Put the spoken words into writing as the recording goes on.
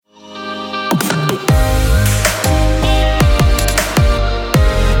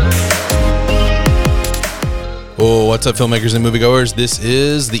what's up, filmmakers and moviegoers? This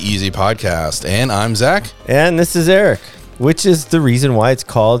is the Easy Podcast, and I'm Zach. And this is Eric, which is the reason why it's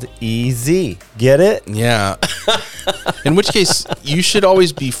called EZ. Get it? Yeah. In which case, you should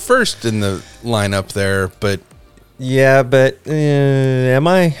always be first in the lineup there, but... Yeah, but am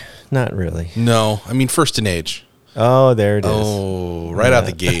I? Not really. No, I mean first in age. Oh, there it is. Oh, right out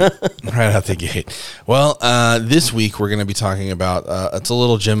the gate. Right out the gate. Well, this week we're going to be talking about, it's a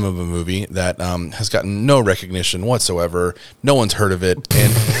little gem of a movie that has gotten no recognition whatsoever. No one's heard of it.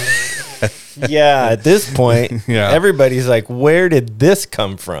 And Yeah, at this point, everybody's like, where did this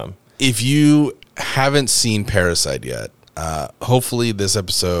come from? if you haven't seen Parasite yet, hopefully this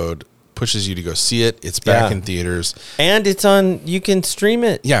episode pushes you to go see it. It's back in theaters. And it's on, you can stream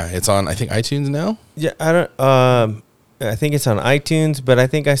it. Yeah, it's on, I think, iTunes now. Yeah, I think it's on iTunes, but I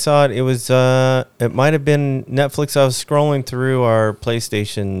think I saw it. It was, it might have been Netflix. I was scrolling through our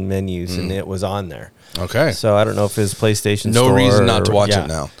PlayStation menus and it was on there. Okay. So I don't know if it's PlayStation No Store reason not to watch yeah, it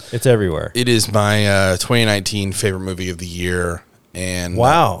now. It's everywhere. It is my 2019 favorite movie of the year. And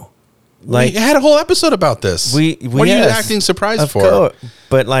Wow. we had a whole episode about this. We what are you yes, acting surprised of for? course.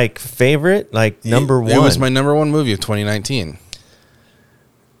 But like favorite, like number one. It was my number one movie of 2019.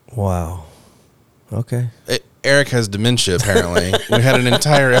 Wow. Okay. Eric has dementia, apparently. We had an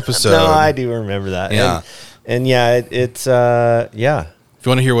entire episode. No, I do remember that. Yeah. And yeah, it's yeah. If you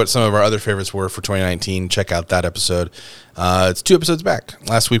want to hear what some of our other favorites were for 2019, check out that episode. It's 2 episodes back.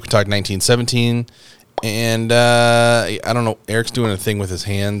 Last week we talked 1917. And I don't know, Eric's doing a thing with his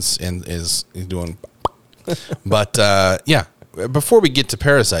hands and he's doing... But yeah, before we get to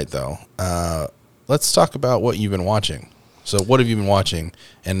Parasite, though, let's talk about what you've been watching. So what have you been watching?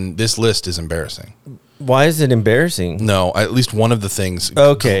 And this list is embarrassing. Why is it embarrassing? No, at least one of the things.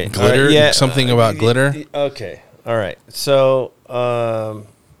 Okay. Glitter? Yeah, something about glitter? Okay. All right. So,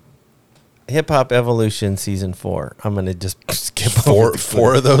 Hip Hop Evolution Season 4. I'm going to just skip over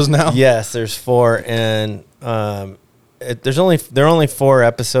Four of those now? Yes, there's 4, and there are only 4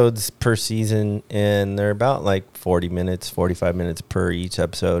 episodes per season, and they're about like 40 minutes, 45 minutes per each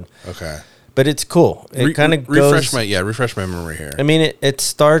episode. Okay. But it's cool. It kind of goes. Refresh my memory here. I mean, it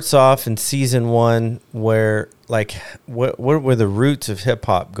starts off in season 1 where like what were the roots of hip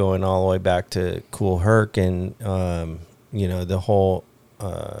hop going all the way back to Kool Herc and the whole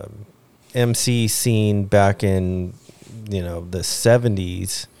MC scene back in the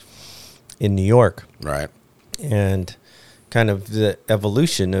 70s in New York. Right. And kind of the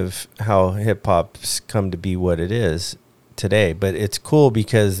evolution of how hip hop's come to be what it is today. But it's cool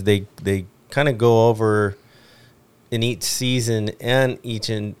because they kind of go over in each season and each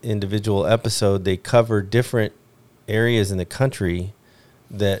individual episode, they cover different areas in the country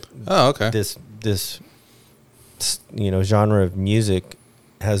that this genre of music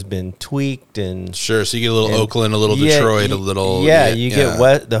has been tweaked. And sure, so you get a little Oakland, a little Detroit, a little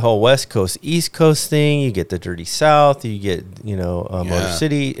get the whole West Coast East Coast thing, you get the Dirty South, you get Motor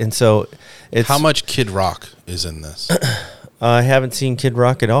City, and so it's how much Kid Rock is in this? I haven't seen Kid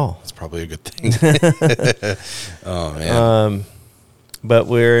Rock at all. That's probably a good thing. Oh man. But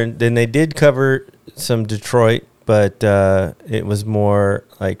then they did cover some Detroit, but it was more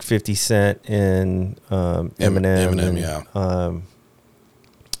like 50 Cent and Eminem.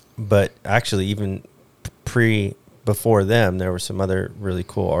 But actually, even before them, there were some other really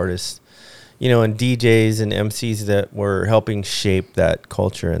cool artists, and DJs and MCs that were helping shape that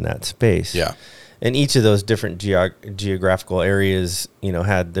culture in that space. Yeah. And each of those different geographical areas,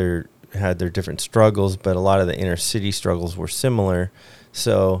 had their different struggles, but a lot of the inner city struggles were similar.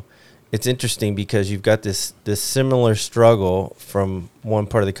 So it's interesting because you've got this similar struggle from one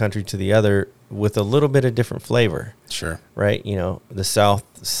part of the country to the other with a little bit of different flavor. Sure. Right? The South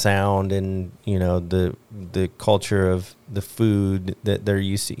sound and, the culture of the food that they're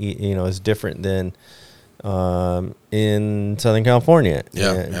used to eat, is different than in Southern California.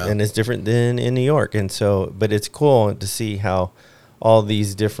 And it's different than in New York. And so, but it's cool to see how all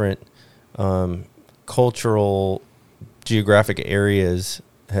these different cultural geographic areas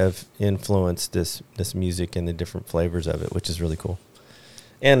have influenced this music and the different flavors of it, which is really cool.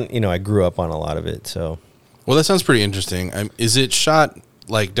 And, I grew up on a lot of it, so. Well, that sounds pretty interesting. Is it shot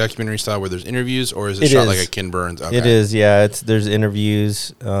like documentary style where there's interviews, or is it shot like a Ken Burns? Okay. It is, yeah. There's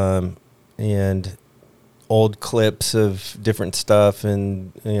interviews and old clips of different stuff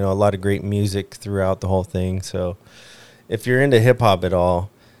and, a lot of great music throughout the whole thing. So if you're into hip-hop at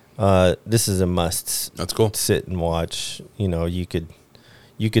all, this is a must. That's cool. Sit and watch. You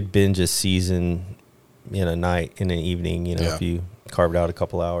could binge a season in a night, in an evening, if you carved out a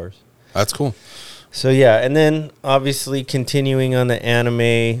couple hours. That's cool. So yeah, and then obviously continuing on the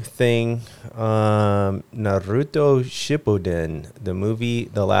anime thing, Naruto Shippuden, the movie,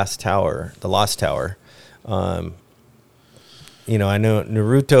 The Lost Tower. You know, I know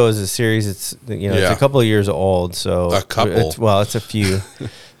Naruto is a series. It's it's a couple of years old. So a couple. It's a few.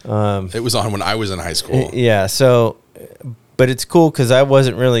 It was on when I was in high school. Yeah. So, but it's cool because I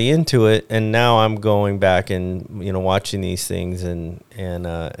wasn't really into it, and now I'm going back and watching these things, and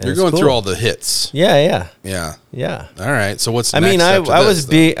you're going through all the hits. Yeah. All right. So what's I next? mean, I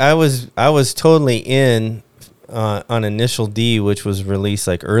I was totally in on Initial D, which was released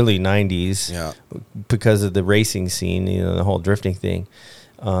like early '90s. Yeah. Because of the racing scene, the whole drifting thing.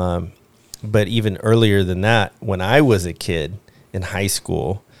 But even earlier than that, when I was a kid in high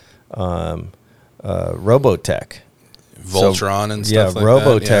school, Robotech. Voltron and stuff like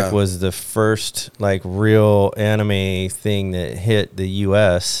Robotech that. Yeah. was the first like real anime thing that hit the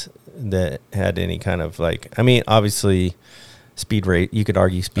U.S. that had any kind of like. I mean, obviously, Speed Race. You could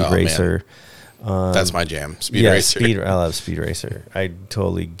argue Speed Racer. That's my jam. Speed Racer. I love Speed Racer. I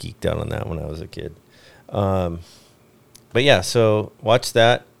totally geeked out on that when I was a kid. But yeah, so watch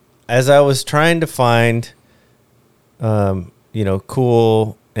that. As I was trying to find,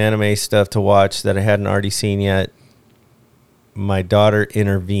 cool anime stuff to watch that I hadn't already seen yet, my daughter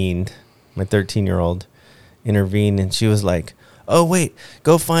intervened. My 13-year-old intervened, and she was like, "Oh wait,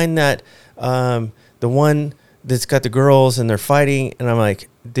 go find that the one that's got the girls and they're fighting." And I'm like,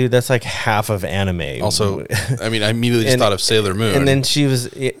 "Dude, that's like half of anime." Also, I mean, I immediately just thought of Sailor Moon. And then she was,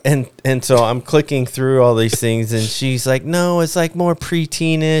 and so I'm clicking through all these things, and she's like, "No, it's like more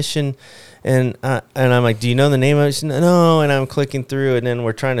preteenish," and I'm like, "Do you know the name of it?" She's, "No," and I'm clicking through, and then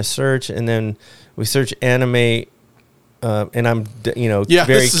we're trying to search, and then we search anime. And I'm,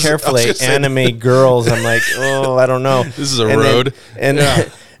 very carefully anime girls. I'm like, oh, I don't know. This is a road. And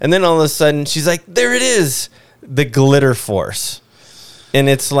then all of a sudden she's like, there it is, the Glitter Force, and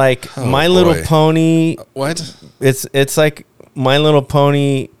it's like My Little Pony. What? It's like My Little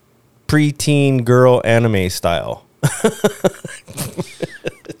Pony preteen girl anime style.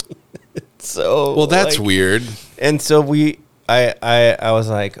 So well, that's weird. And so I was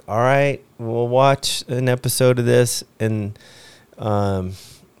like, all right, we'll watch an episode of this, and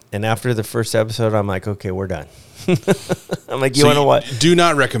after the first episode, I'm like, okay, we're done. I'm like, you want to watch? Do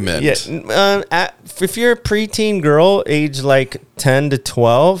not recommend. Yeah, if you're a preteen girl, age like 10 to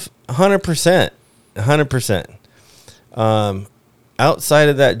 12, 100%. Outside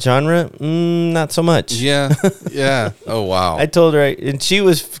of that genre, not so much. Yeah. Oh, wow. I told her, and she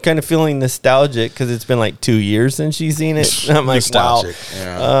was kind of feeling nostalgic because it's been like 2 years since she's seen it. And I'm like, nostalgic.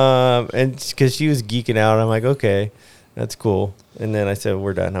 Wow. Yeah. And because she was geeking out, I'm like, okay, that's cool. And then I said,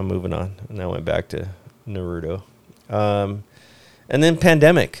 we're done. I'm moving on. And I went back to Naruto. And then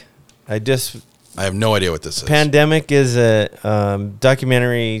Pandemic. I have no idea what this is. Pandemic is a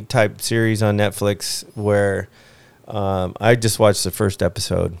documentary type series on Netflix where I just watched the first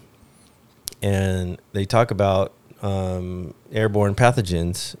episode, and they talk about airborne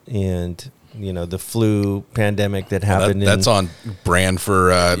pathogens and the flu pandemic that happened. That's on brand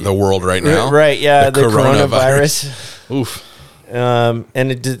for the world right now, right? Yeah, the coronavirus. Oof.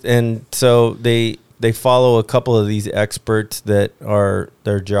 And so they follow a couple of these experts that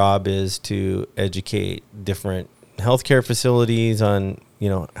their job is to educate different healthcare facilities on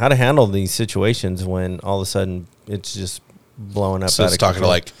how to handle these situations when all of a sudden it's just blowing up. So it's talking to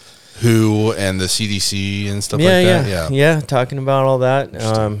like WHO and the CDC and stuff like that. Yeah, talking about all that.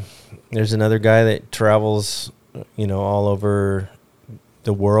 There's another guy that travels, all over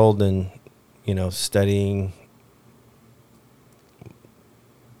the world and studying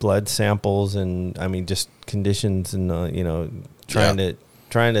blood samples and just conditions and trying to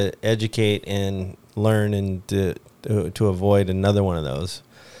educate and learn and to avoid another one of those.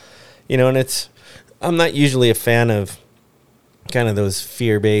 And I'm not usually a fan of kind of those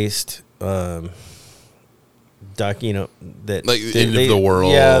fear-based that like end of the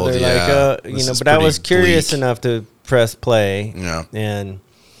world. Yeah, they're like but I was curious enough to press play. Yeah. And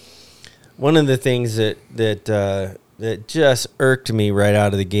one of the things that just irked me right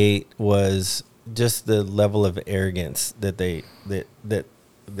out of the gate was just the level of arrogance that they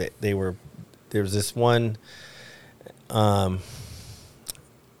were. There was this one, and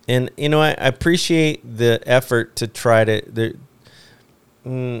I appreciate the effort to try to.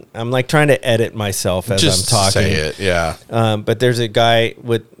 I'm like trying to edit myself as I'm talking. Say it, yeah. But there's a guy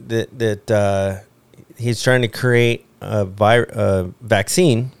with that he's trying to create a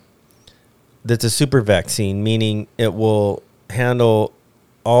vaccine that's a super vaccine, meaning it will handle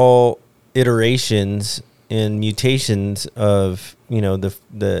all iterations in mutations of,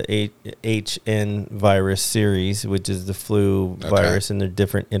 the HN virus series, which is the flu virus, and the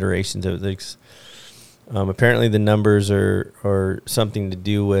different iterations of this. Apparently the numbers are something to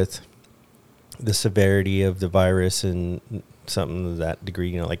do with the severity of the virus and something to that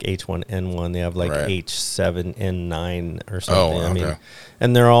degree, like H1N1, they have like H7N9 or something. I mean,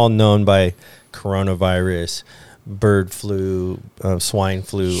 and they're all known by coronavirus, bird flu, swine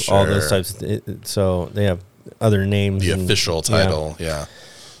flu, all those types. So they have other names. The official title, yeah.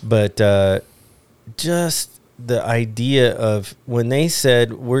 But just the idea of when they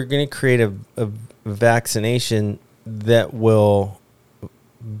said we're going to create a vaccination that will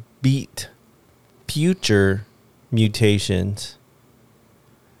beat future mutations,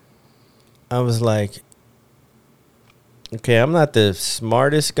 I was like, okay, I'm not the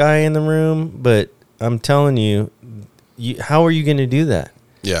smartest guy in the room, but I'm telling you, how are you going to do that?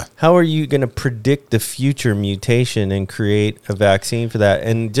 Yeah. How are you going to predict the future mutation and create a vaccine for that?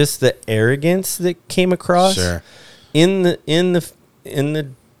 And just the arrogance that came across in the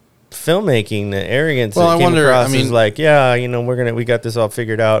filmmaking, the arrogance that came across is like, we got this all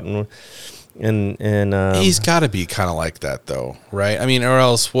figured out, and he's got to be kind of like that though, right? I mean, or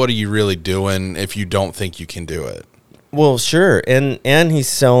else what are you really doing if you don't think you can do it? Well, sure, and he's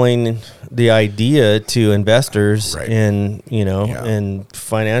selling the idea to investors, and and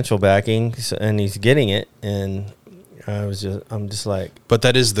financial backing, and he's getting it. And I'm just like, but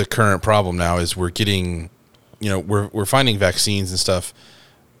that is the current problem now. Is we're getting, we're finding vaccines and stuff,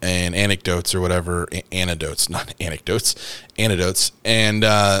 and anecdotes or whatever, antidotes, not anecdotes, antidotes, and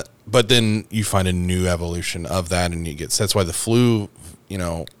but then you find a new evolution of that, and that's why the flu,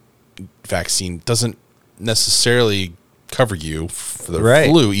 vaccine doesn't necessarily cover you for the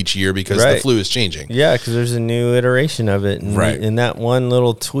flu each year because the flu is changing. Yeah, because there's a new iteration of it, and in that one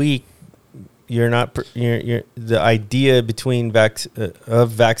little tweak, you're not. You're the idea between of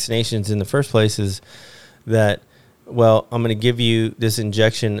vaccinations in the first place is that, well, I'm going to give you this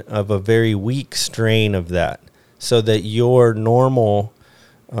injection of a very weak strain of that, so that your normal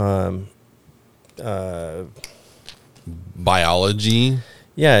biology.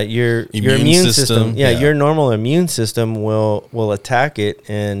 Yeah, your immune system. Your normal immune system will attack it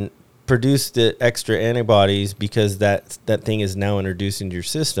and produce the extra antibodies because that thing is now introduced into your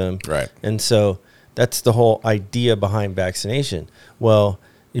system. Right. And so that's the whole idea behind vaccination. Well,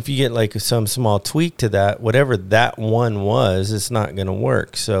 if you get like some small tweak to that, whatever that one was, it's not going to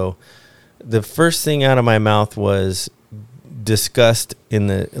work. So the first thing out of my mouth was disgust in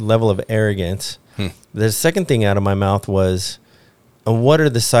the level of arrogance. The second thing out of my mouth was, what are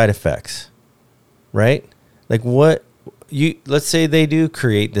the side effects, right? Like let's say they do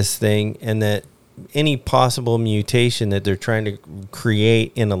create this thing, and that any possible mutation that they're trying to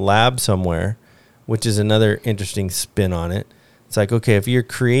create in a lab somewhere, which is another interesting spin on it. It's like, okay, if you're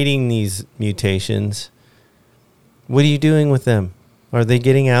creating these mutations, what are you doing with them? Are they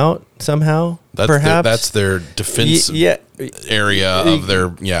getting out somehow? Perhaps that's their defense area of their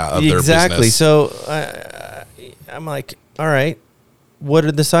exactly. Business. So I'm like, all right, what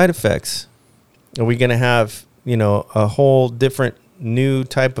are the side effects? Are we going to have a whole different new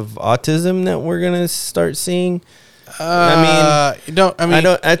type of autism that we're going to start seeing? I don't.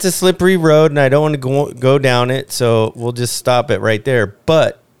 That's a slippery road, and I don't want to go down it. So we'll just stop it right there.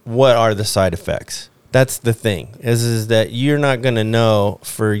 But what are the side effects? That's the thing, is that you're not going to know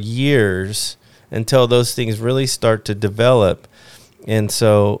for years until those things really start to develop. And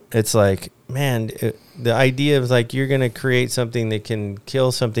so it's like, man, the idea of like you're going to create something that can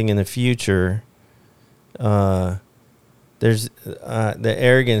kill something in the future. There's the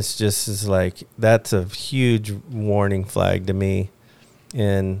arrogance just is like, that's a huge warning flag to me.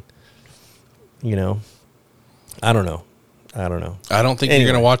 And, I don't know. I don't think you're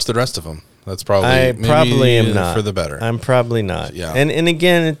going to watch the rest of them. That's probably I probably am not for the better. I'm probably not. Yeah. And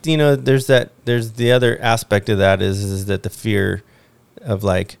again, there's the other aspect of that is that the fear of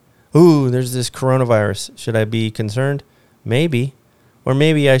like, ooh, there's this coronavirus. Should I be concerned? Maybe. Or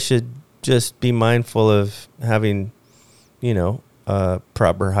maybe I should just be mindful of having,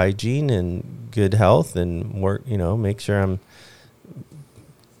 proper hygiene and good health and work, make sure I'm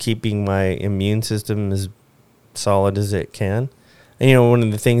keeping my immune system as solid as it can. And, one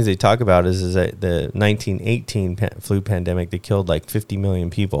of the things they talk about is that the 1918 flu pandemic, they killed like 50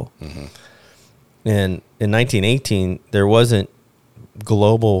 million people. Mm-hmm. And in 1918, there wasn't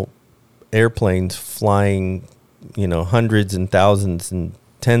global airplanes flying, hundreds and thousands and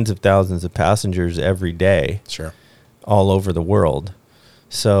tens of thousands of passengers every day. Sure. All over the world.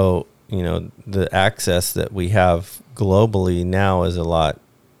 So, the access that we have globally now is a lot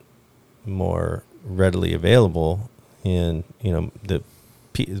more readily available, and the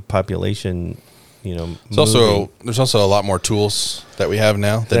population. There's also a lot more tools that we have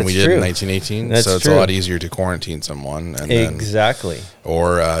now than we did in 1918. That's so it's true. a lot easier to quarantine someone and Exactly.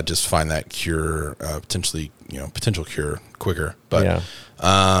 or just find that cure, potential cure quicker. But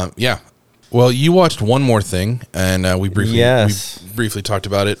Well, you watched One More Thing, and we briefly talked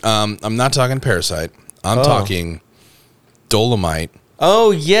about it. I'm not talking Parasite. I'm talking Dolomite.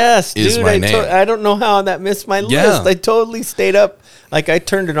 Oh yes, is dude! my name. I don't know how that missed my list. I totally stayed up. Like I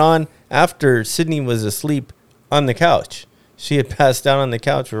turned it on after Sydney was asleep on the couch. She had passed out on the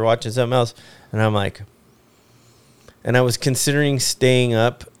couch. We were watching something else, and I'm like, and I was considering staying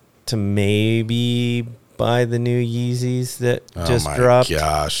up to maybe buy the new Yeezys that just dropped. Oh my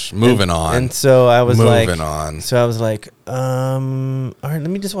gosh! Moving on. And so I was like, So I was like, all right, let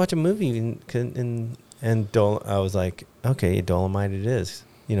me just watch a movie I was like, okay, Dolomite it is,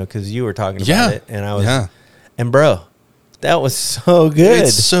 because you were talking about it, and I was, and bro, that was so good.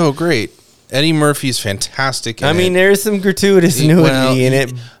 It's so great. Eddie Murphy's fantastic. There's some gratuitous nudity in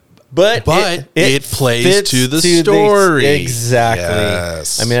it, but it plays to the story. Exactly.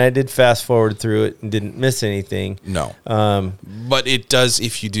 Yes. I did fast forward through it and didn't miss anything. No. But it does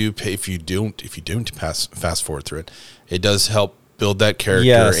if you don't fast forward through it, it does help build that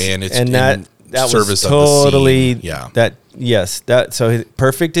character and it's that service was totally of the scene. So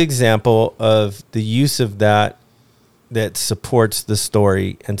perfect example of the use of that supports the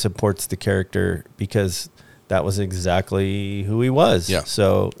story and supports the character, because that was exactly who he was. Yeah.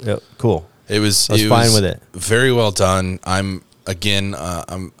 So cool. I was fine with it. Very well done. I'm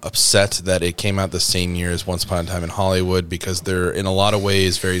upset that it came out the same year as Once Upon a Time in Hollywood, because they're in a lot of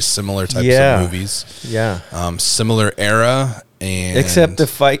ways very similar types of movies. Yeah. Similar era. Except the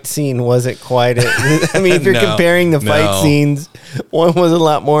fight scene wasn't quite it. If you're comparing the fight scenes, one was a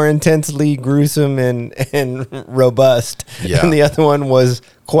lot more intensely gruesome and robust, and the other one was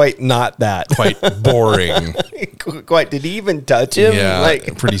quite not that. Quite boring. Did he even touch him? Yeah,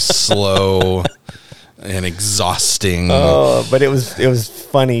 pretty slow and exhausting. Oh, but it was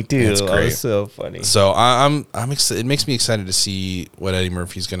funny too. It's great. It was so funny. So I'm excited. It makes me excited to see what Eddie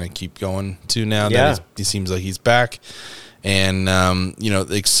Murphy's going to keep going to now that he seems like he's back. And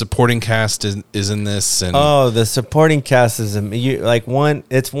the supporting cast is in this, and the supporting cast is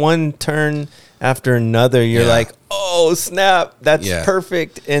it's one turn after another. You're like, oh snap, that's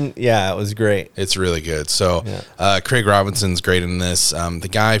perfect, and it was great. It's really good. So Craig Robinson's great in this. The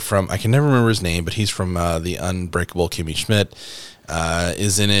guy from, I can never remember his name, but he's from the Unbreakable Kimmy Schmidt,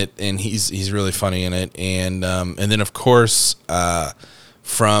 is in it, and he's really funny in it. And then of course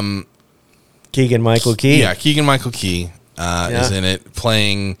from Keegan-Michael Key. Yeah, Keegan-Michael Key. Is in it,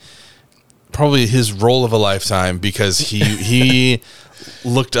 playing probably his role of a lifetime, because he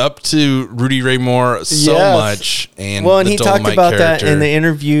looked up to Rudy Ray Moore so much. And he talked about that in the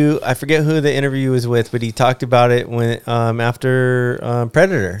interview. I forget who the interview was with, but he talked about it when after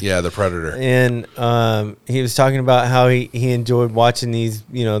Predator. Yeah, the Predator. And he was talking about how he enjoyed watching these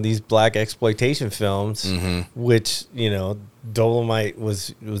black exploitation films, which Dolomite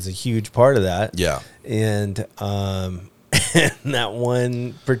was a huge part of that. Yeah, and that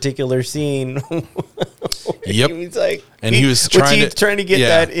one particular scene. Yep. He's like, and he was trying to get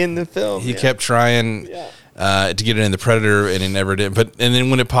that in the film. He kept trying to get it in the Predator, and it never did. And then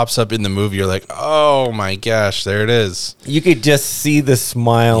when it pops up in the movie, you're like, oh my gosh, there it is. You could just see the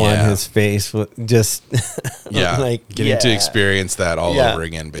smile on his face. Just getting to experience that all over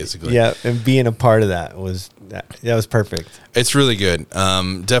again, basically. Yeah, and being a part of that was perfect. It's really good.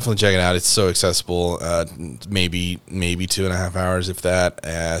 Definitely check it out. It's so accessible. Maybe 2.5 hours, if that.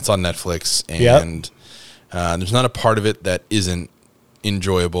 It's on Netflix, and there's not a part of it that isn't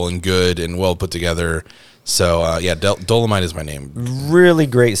enjoyable and good and well put together. So Dolomite is my name. Really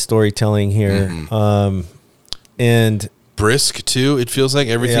great storytelling here, and brisk too. It feels like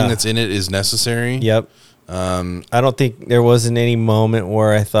everything that's in it is necessary. Yep. I don't think there wasn't any moment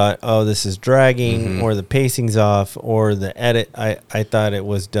where I thought, oh, this is dragging, or the pacing's off, or the edit. I thought it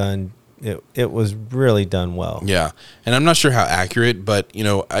was done. It was really done well. Yeah. And I'm not sure how accurate, but,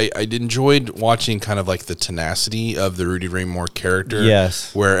 I enjoyed watching kind of like the tenacity of the Rudy Ray Moore character.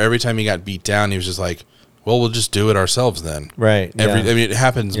 Yes. Where every time he got beat down, he was just like, well, we'll just do it ourselves then. Right. It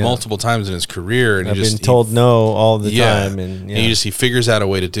happens multiple times in his career. And I've been told no all the time. And he figures out a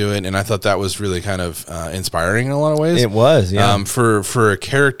way to do it. And I thought that was really kind of inspiring in a lot of ways. It was, yeah. For a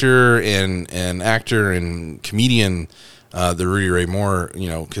character and an actor and comedian, the Rudy Ray Moore,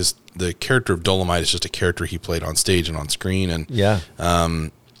 because the character of Dolomite is just a character he played on stage and on screen.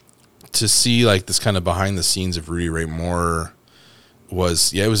 And to see like this kind of behind the scenes of Rudy Ray Moore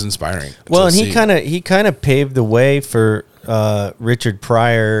was it was inspiring. Well, to and see. he kind of paved the way for Richard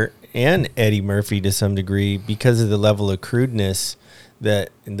Pryor and Eddie Murphy to some degree because of the level of crudeness that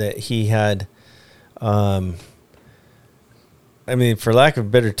he had. I mean, for lack of a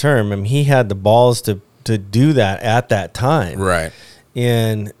better term, I mean, he had the balls to do that at that time, Right.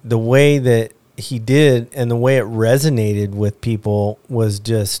 and the way that he did and the way it resonated with people was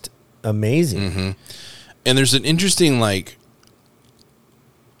just amazing. Mm-hmm. And there's an interesting like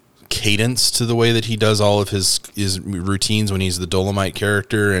cadence to the way that he does all of his routines when he's the Dolomite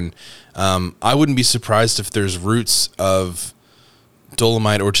character, and I wouldn't be surprised if there's roots of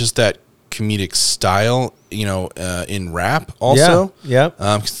Dolomite or just that comedic style, in rap also. Yeah.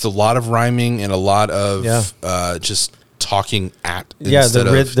 'Cause it's a lot of rhyming and a lot of just talking at instead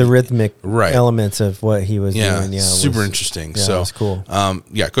of the rhythmic right. elements of what he was doing. Yeah, super interesting. Yeah, So it was cool.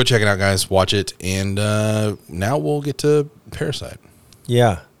 Go check it out, guys. Watch it, and now we'll get to Parasite.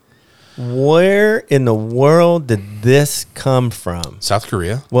 Yeah. Where in the world did this come from? South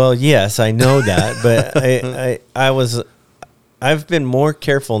Korea. Well, yes, I know that, but I've been more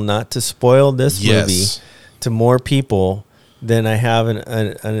careful not to spoil this movie to more people than I have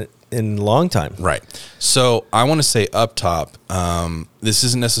in a long time. Right. So I want to say up top, this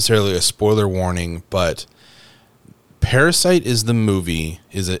isn't necessarily a spoiler warning, but Parasite is a movie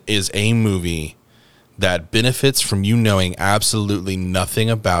that benefits from you knowing absolutely nothing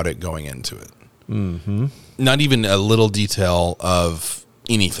about it going into it. Mm-hmm. Not even a little detail of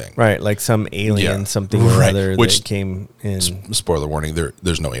anything. Right, like some alien, something or other that came in. Spoiler warning: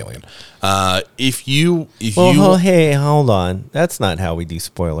 there's no alien. Hey, hold on. That's not how we do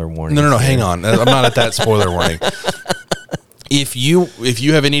spoiler warnings. No. Hang on. I'm not at that spoiler warning. If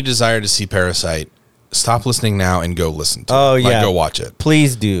you have any desire to see Parasite, stop listening now and go listen to it. Go watch it.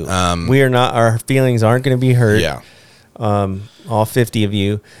 Please do. Our feelings aren't going to be hurt. Yeah. All 50 of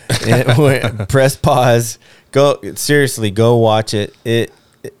you. Press pause. Go watch it.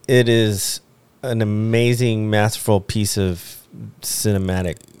 It is an amazing, masterful piece of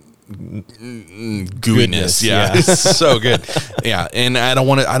cinematic gooiness. Yeah. It's so good. Yeah. And I don't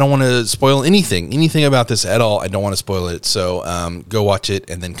want to spoil anything about this at all. I don't want to spoil it. So go watch it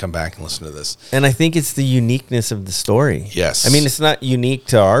and then come back and listen to this. And I think it's the uniqueness of the story. Yes. I mean, it's not unique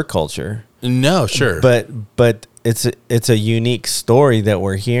to our culture. No, sure. But it's a unique story that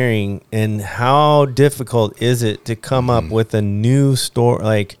we're hearing, and how difficult is it to come up with a new story?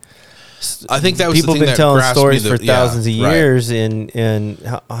 Like, I think that was people the have thing been telling that stories for thousands of years, right.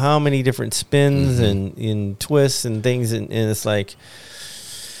 and how many different spins and twists and things, and it's like,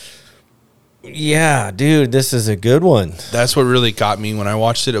 yeah, dude, this is a good one. That's what really got me when I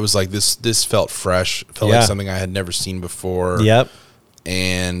watched it. It was like this felt fresh, felt like something I had never seen before. Yep.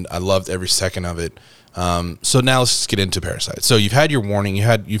 And I loved every second of it. So now let's just get into Parasite. So you've had your warning.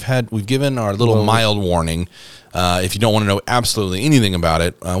 We've given our little mild warning. If you don't want to know absolutely anything about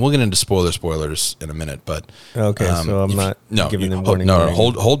it, we'll get into spoilers in a minute. But okay, so I'm not giving them warning. No,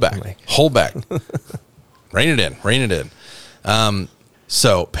 hold back, hold back. Rein it in.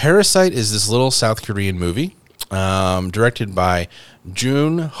 So Parasite is this little South Korean movie, directed by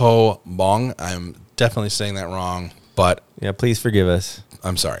Joon Ho Bong. I'm definitely saying that wrong, but yeah, please forgive us.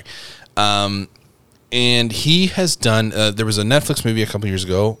 I'm sorry. And he has done, there was a Netflix movie a couple years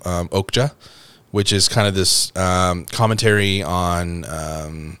ago, Okja, which is kind of this commentary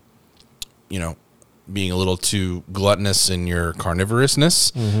on, being a little too gluttonous in your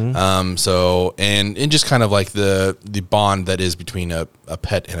carnivorousness. Mm-hmm. And just kind of like the bond that is between a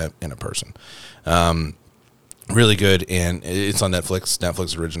pet and a person. Really good, and it's on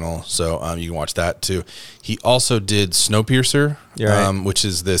Netflix original, so you can watch that too. He also did Snowpiercer, which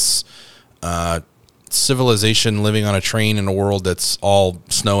is this civilization living on a train in a world that's all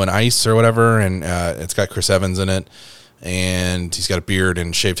snow and ice or whatever, and it's got Chris Evans in it, and he's got a beard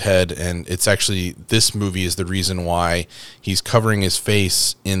and shaved head, and it's actually, this movie is the reason why he's covering his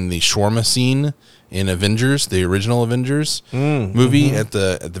face in the shawarma scene in Avengers, the original Avengers movie at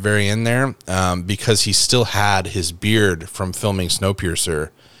the very end there, because he still had his beard from filming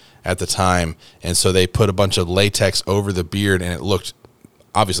Snowpiercer at the time, and so they put a bunch of latex over the beard, and it looked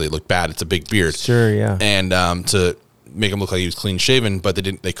bad. It's a big beard, sure, yeah, and to make him look like he was clean shaven, but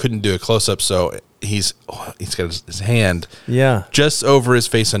they couldn't do a close up, so he's got his hand just over his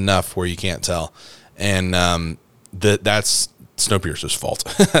face enough where you can't tell, and that's Snowpiercer's fault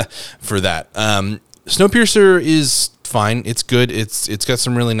for that. Snowpiercer is fine. It's good. It's got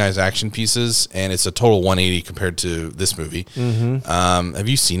some really nice action pieces, and it's a total 180 compared to this movie. Mm-hmm. Have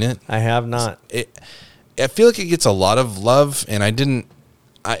you seen it? I have not. I feel like it gets a lot of love, and it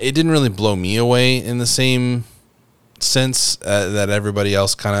didn't really blow me away in the same sense that everybody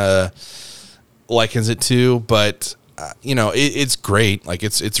else kind of likens it to, but it's great. Like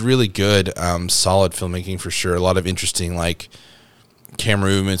it's really good, solid filmmaking for sure. A lot of interesting like camera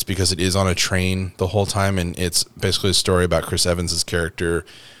movements because it is on a train the whole time, and it's basically a story about Chris Evans's character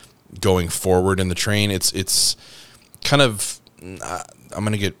going forward in the train. It's kind of I'm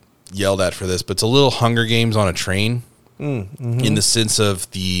gonna get yelled at for this, but it's a little Hunger Games on a train, in the sense of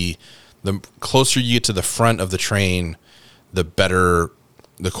the closer you get to the front of the train, the better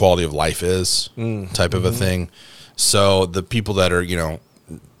the quality of life is, type of a thing. So the people that are,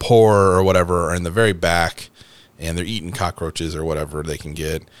 poor or whatever are in the very back, and they're eating cockroaches or whatever they can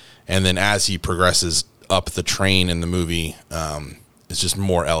get. And then as he progresses up the train in the movie, it's just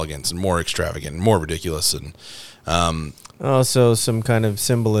more elegant and more extravagant and more ridiculous. And also some kind of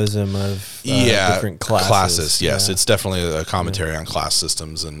symbolism of different classes. Yes, it's definitely a commentary on class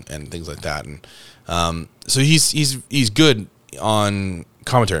systems and things like that. And so he's good on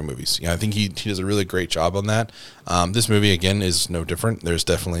commentary movies. I think he does a really great job on that. This movie again is no different. There's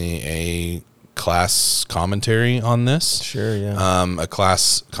definitely a class commentary on this. Sure, yeah. A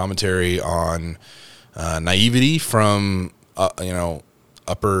class commentary on naivety from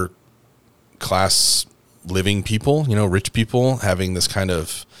upper class living people, rich people having this kind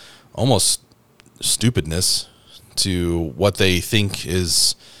of almost stupidness to what they think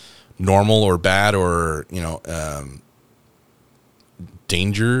is normal or bad or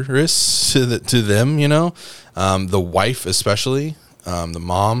dangerous to them. The wife especially, the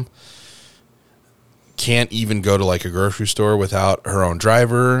mom, can't even go to like a grocery store without her own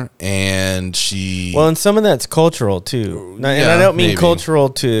driver, and and some of that's cultural too. And I don't mean cultural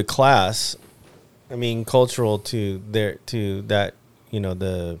to class. I mean cultural to that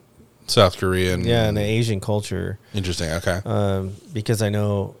the South Korean and the Asian culture. Interesting. Okay. Because I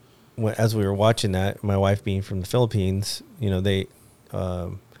know as we were watching that, my wife being from the Philippines, they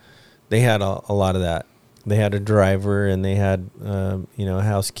had a lot of that. They had a driver, and they had a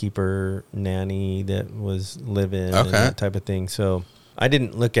housekeeper, nanny that was living, and that type of thing. So I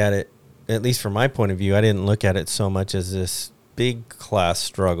didn't look at it, at least from my point of view, I didn't look at it so much as this big class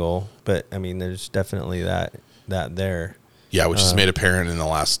struggle. But I mean, there's definitely that there. Yeah, which is made apparent in the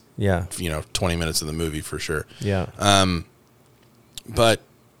last 20 minutes of the movie for sure. Yeah. But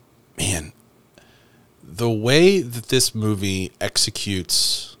man, the way that this movie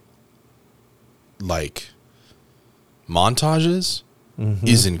executes like montages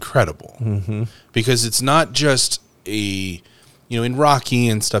is incredible, because it's not just in Rocky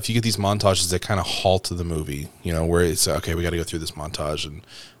and stuff, you get these montages that kind of halt the movie, where it's okay, we got to go through this montage and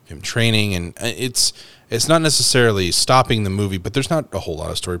him training, and it's not necessarily stopping the movie, but there's not a whole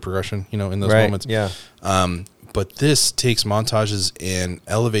lot of story progression, in those moments. Yeah. But this takes montages and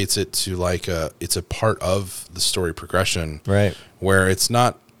elevates it to like it's a part of the story progression, right? Where it's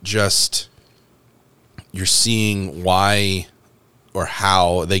not just you're seeing why or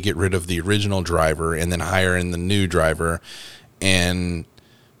how they get rid of the original driver and then hire in the new driver,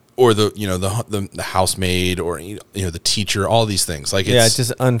 or the housemaid, or the teacher, all these things. Like it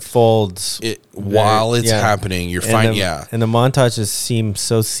just unfolds while it's happening. You're fine, and the montages seem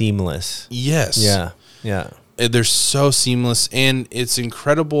so seamless. Yes, yeah. They're so seamless, and it's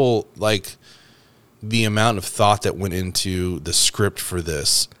incredible. Like the amount of thought that went into the script for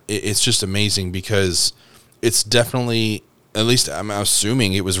this, it's just amazing, because it's definitely, at least I'm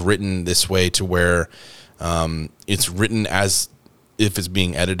assuming it was written this way to where it's written as if it's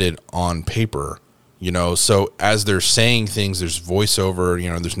being edited on paper, so as they're saying things, there's voiceover,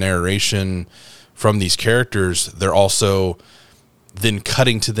 there's narration from these characters. They're also then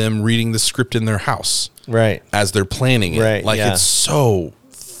cutting to them reading the script in their house, right, as they're planning it. Right, it's so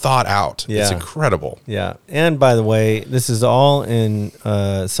thought out. Yeah. It's incredible. Yeah. And by the way, this is all in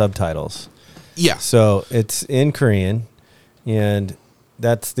subtitles. Yeah. So it's in Korean, and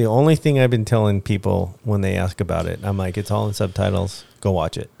that's the only thing I've been telling people when they ask about it. I'm like, it's all in subtitles. Go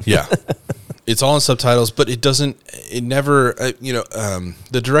watch it. Yeah. It's all in subtitles, but it never,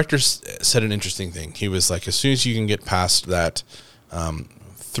 the director said an interesting thing. He was like, as soon as you can get past that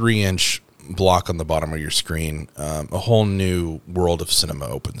 3-inch block on the bottom of your screen, a whole new world of cinema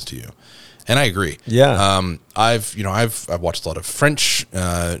opens to you. And I agree. Yeah. I've watched a lot of French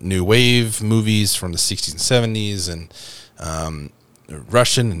new wave movies from the 60s and 70s, and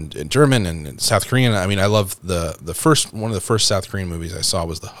Russian and German and South Korean. I mean, I love one of the first South Korean movies I saw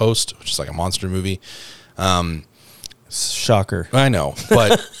was The Host, which is like a monster movie. Shocker. I know,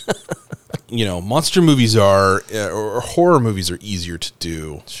 but monster movies are, or horror movies are easier to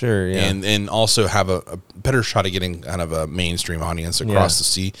do. Sure, yeah. And also have a better shot at getting kind of a mainstream audience across the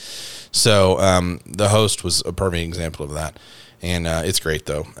sea. So The Host was a perfect example of that. And it's great,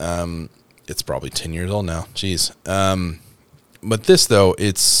 though. It's probably 10 years old now. Jeez. But this, though,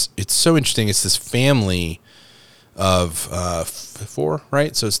 it's so interesting. It's this family of 4,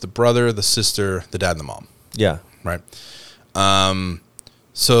 right? So it's the brother, the sister, the dad, and the mom. Yeah. Right.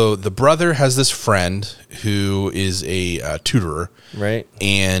 So the brother has this friend who is a tutorer, Right.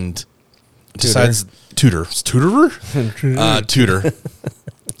 and decides tutor.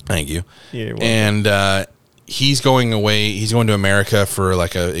 Thank you. You're welcome. And he's going away. He's going to America for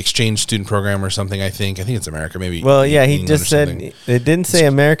like a exchange student program or something. I think it's America. Maybe. Well, yeah. He England just or said something. it didn't say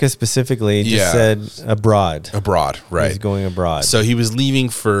America specifically. It just said abroad. Abroad, right? He's going abroad. So he was leaving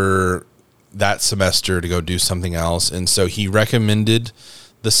for that semester to go do something else, and so he recommended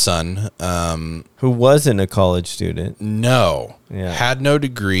the son, who wasn't a college student. had no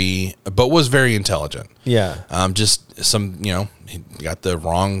degree, but was very intelligent. Yeah. Just he got the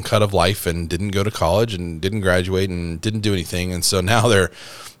wrong cut of life and didn't go to college and didn't graduate and didn't do anything. And so now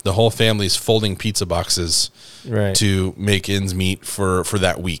the whole family's folding pizza boxes Right. to make ends meet for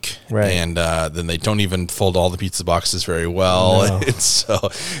that week. Right. And then they don't even fold all the pizza boxes very well. No. And so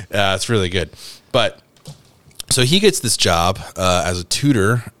it's really good. But so he gets this job as a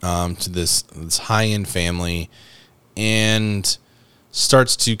tutor to this high-end family and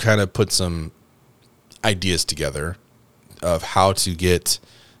starts to kind of put some ideas together of how to get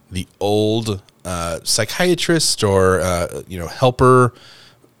the old psychiatrist or helper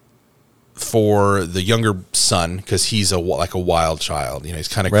for the younger son, because he's like a wild child. He's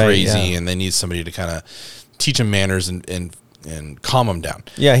kind of crazy, and they need somebody to kind of teach him manners and calm him down.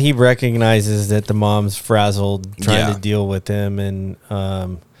 Yeah, he recognizes that the mom's frazzled trying to deal with him,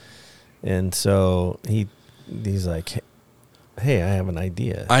 and so he's like, "Hey, I have an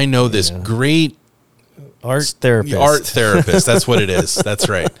idea. I know this great art therapist. That's what it is. That's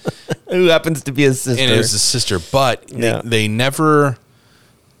right. Who happens to be his sister. And it was his sister, but they never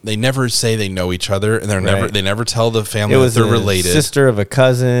say they know each other, and they never tell the family that they're related. Sister of a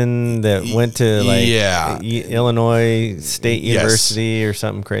cousin that went to Illinois State University or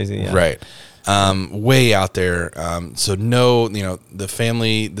something crazy. Yeah. Right. Way out there. So this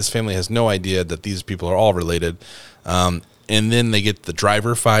family has no idea that these people are all related. And then they get the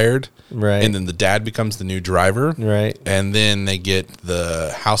driver fired. Right. And then the dad becomes the new driver. Right. And then they get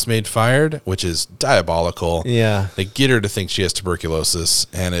the housemaid fired, which is diabolical. Yeah. They get her to think she has tuberculosis,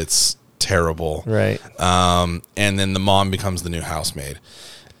 and it's terrible. Right. And then the mom becomes the new housemaid.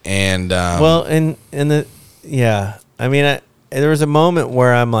 And I mean, there was a moment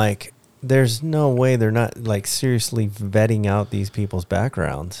where I'm like, there's no way they're not like seriously vetting out these people's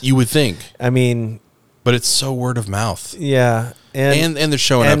backgrounds. You would think. I mean, but it's so word of mouth. Yeah. And they're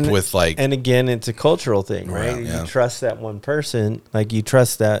showing up with like, and again, it's a cultural thing, right? Yeah. You trust that one person, like you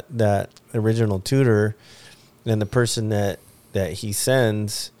trust that original tutor, and the person that he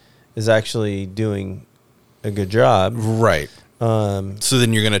sends is actually doing a good job, right? So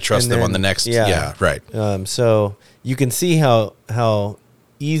then you're going to trust them on the next, right? So you can see how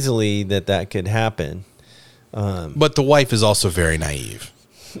easily that could happen. But the wife is also very naive.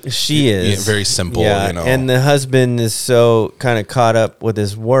 She is very simple, and the husband is so kind of caught up with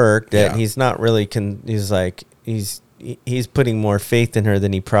his work that he's not really. He's putting more faith in her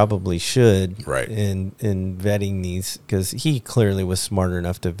than he probably should, right? In vetting these, because he clearly was smart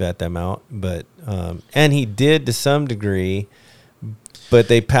enough to vet them out, but and he did to some degree, but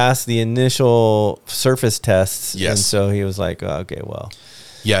they passed the initial surface tests, and so he was like, oh, okay, well.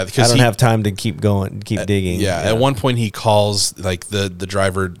 Yeah, because I don't have time to keep digging. At one point he calls, like the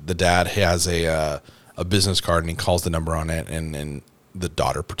driver, the dad has a business card, and he calls the number on it, and the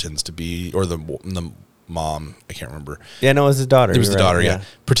daughter pretends to be, or the mom, I can't remember. Yeah, no, it was the daughter. It was the daughter.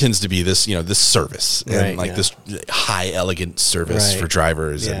 Pretends to be this, this service, and this high elegant service for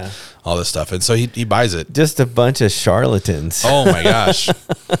drivers and all this stuff, and so he buys it. Just a bunch of charlatans. Oh my gosh.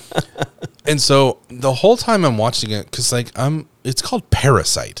 And so the whole time I'm watching it, because it's called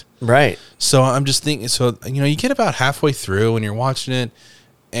Parasite. Right. So I'm just thinking, you get about halfway through and you're watching it,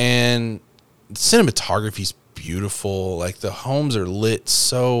 and cinematography's beautiful. Like the homes are lit,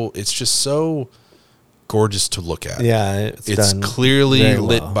 so it's just so gorgeous to look at. Yeah, it's clearly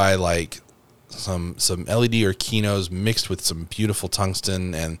lit by like some LED or Kinos mixed with some beautiful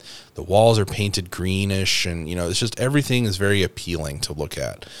tungsten, and the walls are painted greenish, and it's just everything is very appealing to look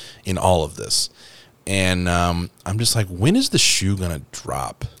at in all of this. And I'm just like, when is the shoe gonna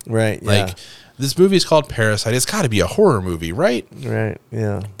drop? Right. Like this movie is called Parasite. It's got to be a horror movie, right? Right.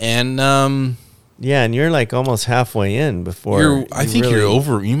 Yeah. And Yeah, and you're like almost halfway in before. I think you're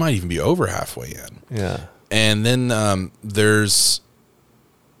over. You might even be over halfway in. Yeah. And then there's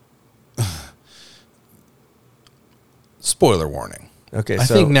spoiler warning. Okay. I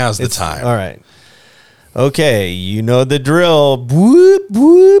think now's the time. All right. Okay, you know the drill. Whoop,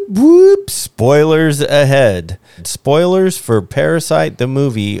 whoop, whoop. Spoilers ahead. Spoilers for Parasite the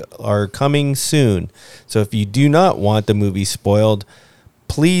movie are coming soon. So if you do not want the movie spoiled,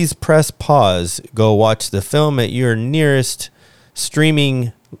 please press pause. Go watch the film at your nearest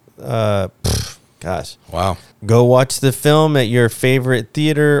streaming. Gosh. Wow. Go watch the film at your favorite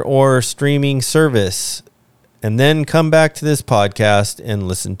theater or streaming service, and then come back to this podcast and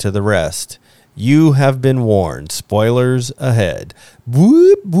listen to the rest. You have been warned. Spoilers ahead.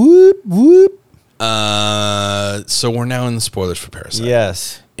 Whoop, whoop, whoop. So we're now in the spoilers for Parasite.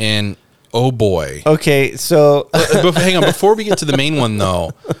 Yes. And oh boy. Okay, so But hang on, before we get to the main one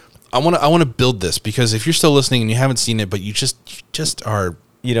though, I want to build this, because if you're still listening and you haven't seen it, but you just are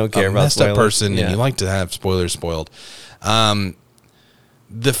you don't care a about messed up spoilers. person Yeah. and you like to have spoilers spoiled.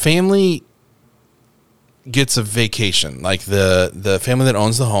 The family gets a vacation. Like the family that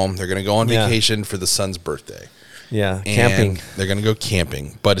owns the home, they're going to go on Yeah. vacation for the son's birthday. Yeah, And camping. They're going to go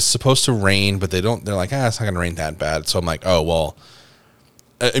camping, but it's supposed to rain, but they're like, it's not going to rain that bad. So I'm like, oh, well,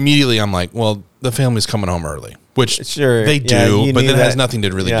 immediately I'm like, well, the family's coming home early, which Sure. they Yeah, do, you but knew that has that. nothing to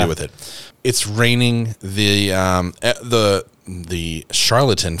really Yeah. do with it. It's raining. The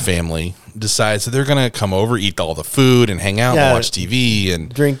charlatan family decides that they're going to come over, eat all the food and hang out Yeah. and watch TV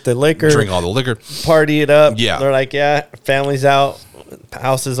and Drink the liquor. drink all the liquor. Party it up. Yeah. They're like, yeah, family's out.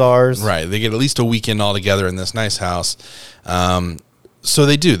 House is ours. Right. They get at least a weekend all together in this nice house. So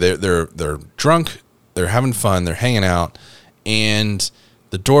they do. They're drunk. They're having fun. They're hanging out, and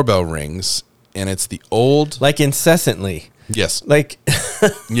the doorbell rings, and it's the old. Like incessantly. Yes. Like,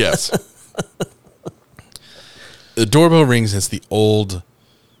 Yes. The doorbell rings, and it's the old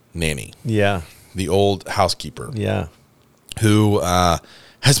nanny, yeah. the old housekeeper, Yeah. who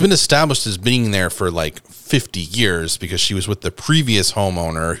has been established as being there for like 50 years because she was with the previous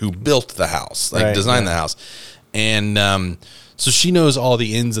homeowner who built the house, like Right, designed yeah. the house. And so she knows all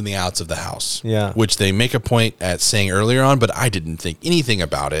the ins and the outs of the house, Yeah. which they make a point at saying earlier on, but I didn't think anything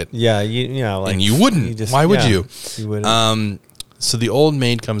about it. Yeah. You know, like, And you wouldn't. Why would you? You wouldn't. So the old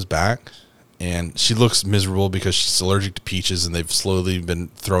maid comes back, and she looks miserable because she's allergic to peaches, and they've slowly been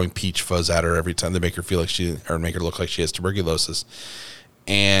throwing peach fuzz at her every time they make her feel like make her look like she has tuberculosis.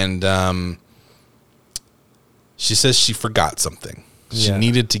 And she says she forgot something. She Yeah.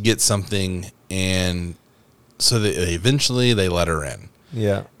 needed to get something, and so eventually they let her in.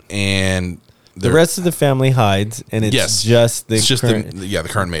 Yeah. And The rest of the family hides, and it's Yes. just the it's just current, the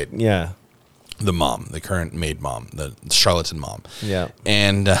current maid, yeah, the mom, the current maid mom, the charlatan mom. yeah,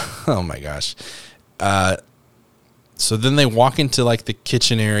 And oh my gosh. So then they walk into like the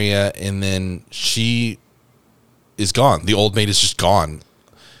kitchen area, and then she is gone. The old maid is just gone.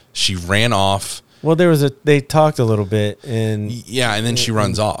 She ran off. Well, they talked a little bit, and Yeah, and then she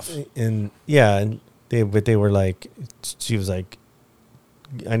runs off. and they were like, she was like,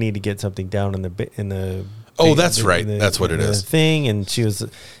 I need to get something down in the. Oh, that's right. That's what it is. Thing, and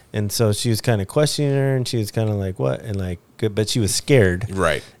so she was kind of questioning her, and she was kind of like, what, and like, but she was scared,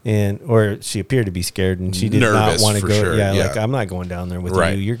 Right. or she appeared to be scared, and she did not Nervous, want to for go. sure, Yeah, yeah. like, I'm not going down there with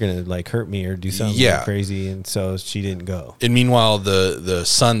Right. you. You're gonna like hurt me or do something Yeah. crazy, and so she didn't go. And meanwhile, the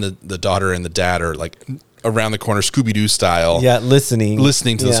son, the daughter, and the dad are like around the corner, Scooby Doo style. Yeah, listening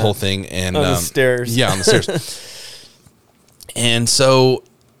Listening to this Yeah. whole thing. And On the stairs. Yeah, on the stairs. And so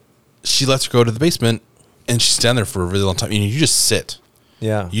she lets her go to the basement, and she's down there for a really long time. You just sit.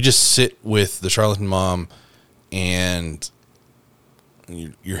 Yeah, You just sit with the charlatan mom, and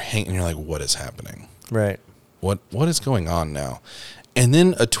you're hanging. And you're like, what is happening? right. What is going on now? And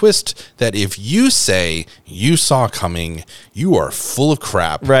then a twist that if you say you saw coming, you are full of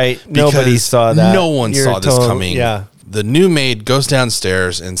crap. Right. Nobody because saw that. No one You're saw this told- coming. yeah. The new maid goes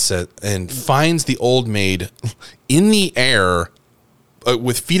downstairs and finds the old maid in the air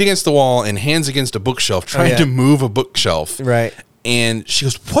with feet against the wall and hands against a bookshelf, trying yeah. to move a bookshelf. Right. And she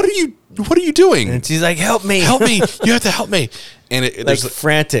goes, What are you doing? And she's like, help me. Help me. You have to help me. And Like there's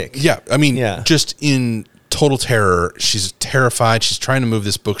frantic. yeah, I mean, Yeah. just in total terror. She's terrified. She's trying to move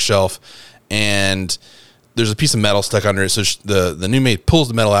this bookshelf, and there's a piece of metal stuck under it. So the new maid pulls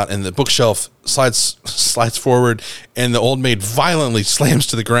the metal out, and the bookshelf slides forward, and the old maid violently slams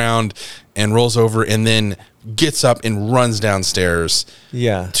to the ground and rolls over, and then gets up and runs downstairs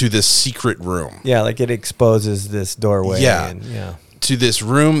Yeah. to this secret room. Yeah, like it exposes this doorway. Yeah. And, yeah. To this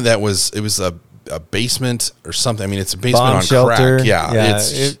room that was a a basement or something. I mean, it's a basement Bomb on shelter. crack.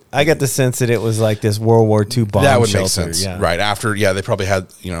 Yeah. I got the sense that it was like this World War II bomb shelter. That would make sense. Yeah. Right. After, they probably had,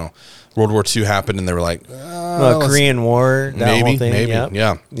 World War II happened and they were like, Korean War, that whole thing. Maybe. Yep.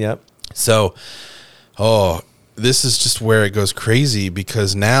 Yeah. Yep. So, this is just where it goes crazy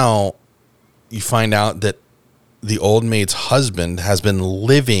because now you find out that the old maid's husband has been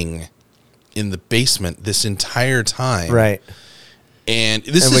living in the basement this entire time. Right. And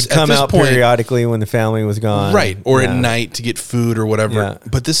this would come out periodically when the family was gone. Right. Or at night to get food or whatever. Yeah.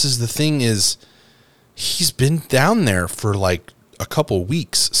 But this is the thing is he's been down there for like a couple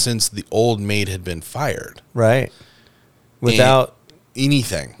weeks since the old maid had been fired. Right. Without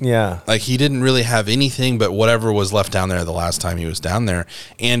anything. Yeah. Like he didn't really have anything but whatever was left down there the last time he was down there.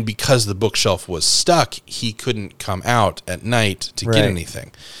 And because the bookshelf was stuck, he couldn't come out at night to get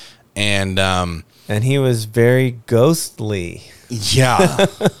anything. And he was very ghostly. Yeah.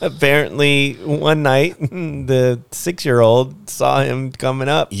 Apparently one night the 6-year-old saw him coming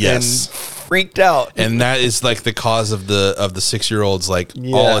up. Yes. And freaked out. And that is like the cause of the 6-year-old's like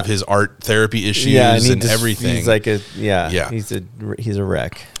all of his art therapy issues and everything. He's like he's a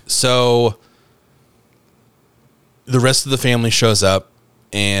wreck. So the rest of the family shows up.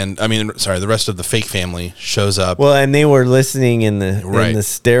 And the rest of the fake family shows up. Well, and they were listening in the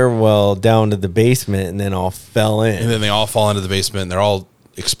stairwell down to the basement, and then all fell in. And then they all fall into the basement. And they're all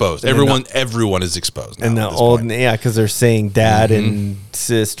exposed. Everyone is exposed now. And the old, because they're saying dad and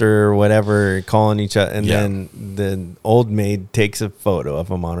sister or whatever, calling each other. And then the old maid takes a photo of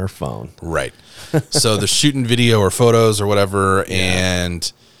them on her phone. Right. So they're shooting video or photos or whatever, and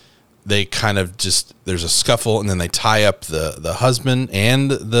they kind of there's a scuffle, and then they tie up the husband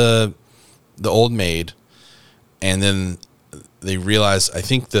and the old maid, and then they realize, I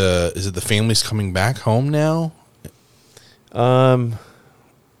think is it the family's coming back home now?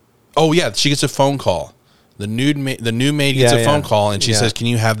 Oh yeah, she gets a phone call. The new maid gets a phone call, and she says, "Can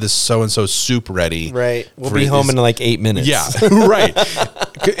you have this so and so soup ready?" Right, we'll be home in like 8 minutes. Yeah, right.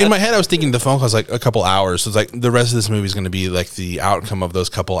 In my head, I was thinking the phone call was like a couple hours. So it's like the rest of this movie is going to be like the outcome of those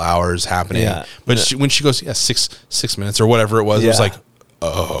couple hours happening. Yeah. But when she goes, 6 minutes or whatever it was, it was like,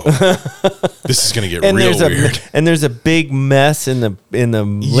 oh, this is going to get real weird. And there's a big mess in the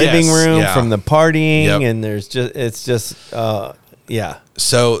living room from the partying, and it's just.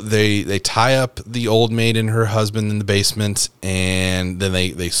 So they tie up the old maid and her husband in the basement, and then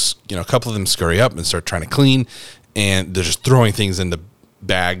they a couple of them scurry up and start trying to clean, and they're just throwing things into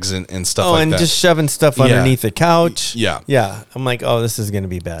bags and stuff like that. Oh, and just shoving stuff underneath the couch. Yeah. I'm like, oh, this is going to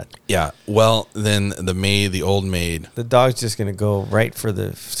be bad. Yeah. Well, then the old maid. The dog's just going to go right for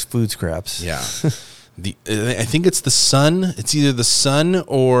the food scraps. Yeah. I think it's the son. It's either the son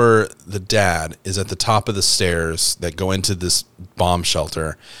or the dad is at the top of the stairs that go into this bomb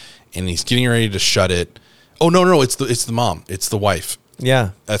shelter, and he's getting ready to shut it. Oh no! It's the mom. It's the wife.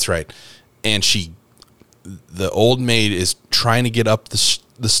 Yeah, that's right. And the old maid is trying to get up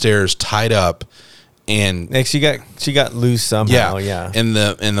the stairs, tied up, and like she got loose somehow. Yeah. And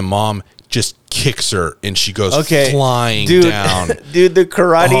the mom just kicks her, and she goes flying down. Dude, the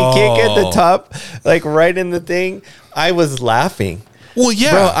karate kick at the top, like right in the thing. I was laughing. Well,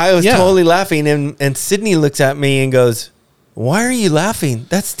 yeah, bro, I was totally laughing, and Sydney looks at me and goes, "Why are you laughing?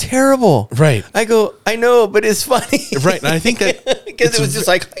 That's terrible." Right. I go, "I know, but it's funny." Right. And I think that because it was just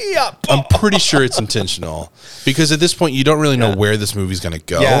like, yeah. I'm pretty sure it's intentional, because at this point you don't really know where this movie's going to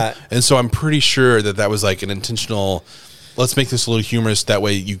go. Yeah. And so I'm pretty sure that was like an intentional, let's make this a little humorous. That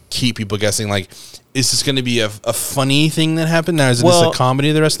way you keep people guessing, like, is this going to be a funny thing that happened? Now, is this a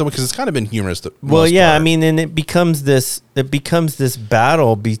comedy the rest of the way? Because it's kind of been humorous. Well, yeah, part. I mean, and it becomes this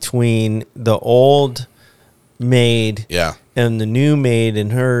battle between the old maid and the new maid in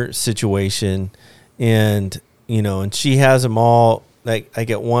her situation. And, and she has them all, like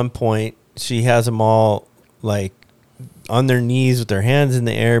at one point, she has them all like on their knees with their hands in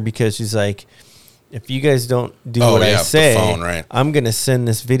the air, because she's like, if you guys don't do what I say, I'm going to send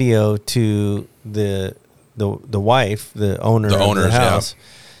this video to the wife, the owner of the house,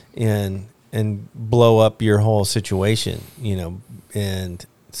 and blow up your whole situation, And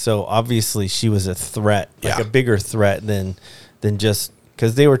so obviously she was a threat, like a bigger threat than just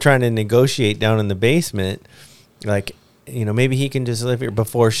because they were trying to negotiate down in the basement, like, maybe he can just live here,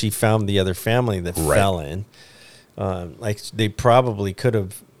 before she found the other family that fell in. Like they probably could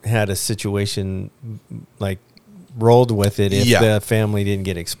have had a situation like rolled with it if the family didn't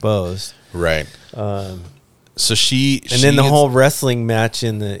get exposed. Right. So then the whole wrestling match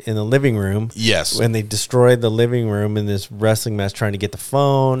in the living room. Yes. When they destroyed the living room in this wrestling match, trying to get the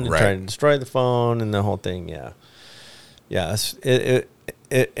phone and trying to destroy the phone and the whole thing. Yeah. Yeah.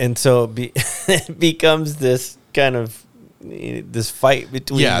 and so it becomes this kind of this fight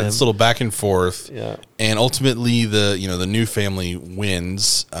between them. This little back and forth. Yeah. And ultimately the new family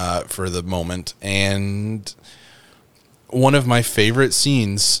wins for the moment. And one of my favorite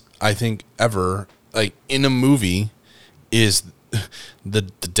scenes, I think, ever, like in a movie, is the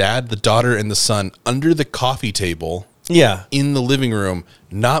dad, the daughter, and the son under the coffee table. Yeah. In the living room,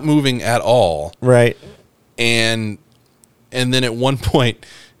 not moving at all. Right. And then at one point,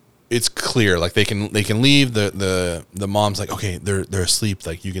 it's clear, like they can leave. The mom's like, okay, they're asleep,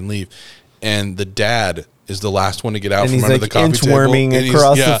 like you can leave. And the dad is the last one to get out from under the coffee table. Inchworming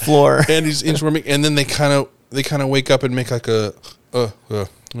across the floor. And he's inchworming. And then they kind of wake up and make like a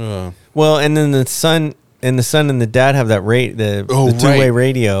Well, and then the son and the dad have that the two-way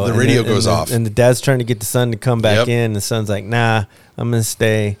radio. The radio goes off. And the dad's trying to get the son to come back in. The son's like, nah, I'm going to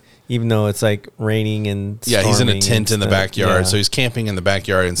stay. Even though it's like raining and yeah, he's in a tent in the backyard, yeah. so he's camping in the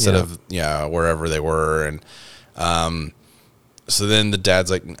backyard instead of wherever they were, and so then the dad's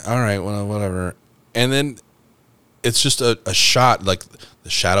like, all right, well, whatever, and then it's just a shot, like the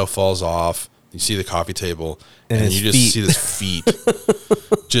shadow falls off, you see the coffee table, and you just see this feet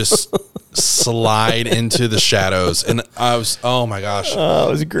just slide into the shadows, and I was, oh my gosh, it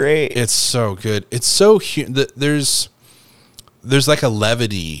was great. It's so good. It's so there's like a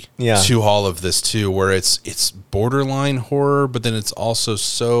levity to all of this too, where it's borderline horror, but then it's also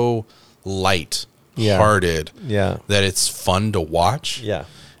so light-hearted that it's fun to watch. Yeah.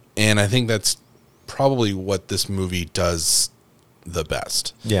 And I think that's probably what this movie does the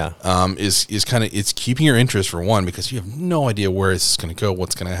best. Yeah. Is kind of, it's keeping your interest for one, because you have no idea where it's going to go,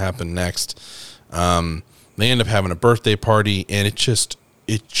 what's going to happen next. They end up having a birthday party, and it just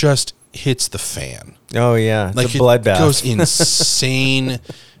hits the fan. Oh yeah, like the bloodbath goes insane.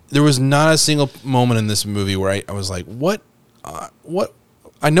 There was not a single moment in this movie where I was like, "What?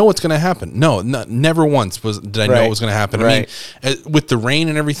 I know what's going to happen." No, never once did I know what was going to happen. Right. I mean, with the rain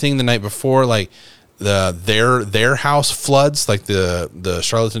and everything the night before, like their house floods, like the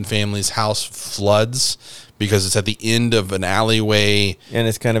Charlatan family's house floods because it's at the end of an alleyway, and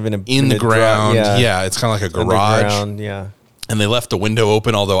it's kind of in the ground. Yeah, it's kind of like a garage. Yeah. And they left the window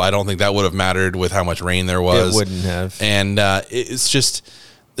open, although I don't think that would have mattered with how much rain there was. It wouldn't have. And it's just,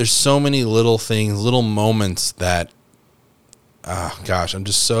 there's so many little things, little moments that, gosh, I'm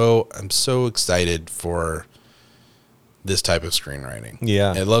so excited for this type of screenwriting.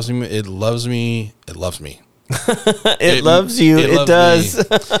 Yeah. It loves me. It loves me. It loves you. It does.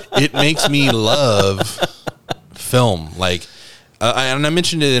 It makes me love film. Like, and I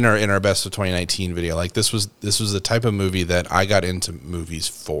mentioned it in our best of 2019 video. Like this was the type of movie that I got into movies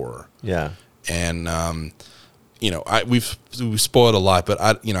for. Yeah. And we've spoiled a lot, but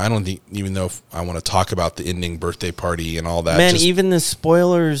I don't even know if I want to talk about the ending birthday party and all that. Man, even the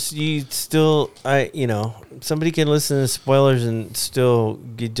spoilers, somebody can listen to the spoilers and still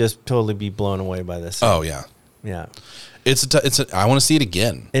just totally be blown away by this. Oh yeah. Yeah. I want to see it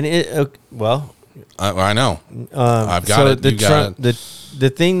again. And I know. I've got it. You got it. The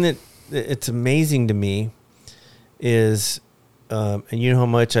thing that it's amazing to me is, and you know how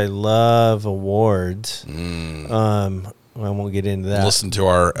much I love awards. I won't get into that. Listen to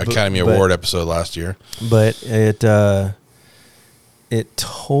our Academy Award episode last year. But it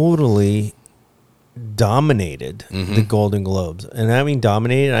totally dominated the Golden Globes. And I mean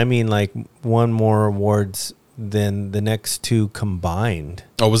dominated, I mean like won more awards than the next two combined.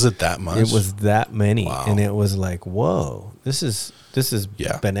 Oh, was it that much? It was that many. Wow. And it was like, whoa, this is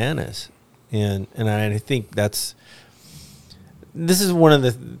bananas. And I think this is one of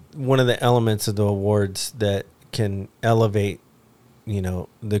the elements of the awards that can elevate,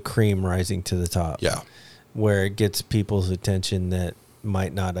 the cream rising to the top. Yeah. Where it gets people's attention that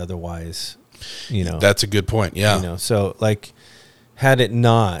might not otherwise, That's a good point. Yeah. So like had it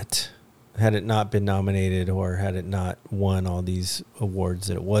not been nominated, or had it not won all these awards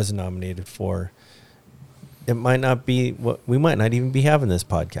that it was nominated for, it might not be we might not even be having this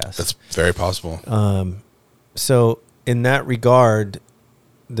podcast. That's very possible. So in that regard,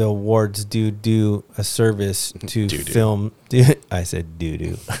 the awards do a service to film. I said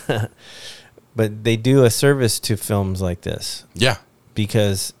doo-doo. But they do a service to films like this. Yeah.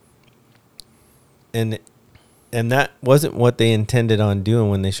 Because and that wasn't what they intended on doing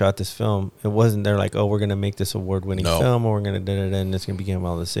when they shot this film. It wasn't, they're like, oh, we're going to make this award-winning film, or we're going to da-da-da, and it's going to become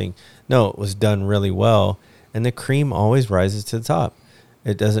all this thing. No, it was done really well, and the cream always rises to the top.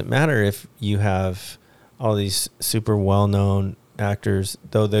 It doesn't matter if you have all these super well-known actors,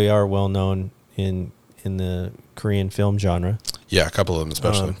 though they are well-known in the Korean film genre. Yeah, a couple of them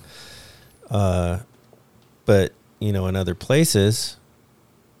especially. But, in other places,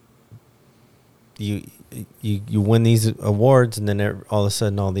 you win these awards, and then all of a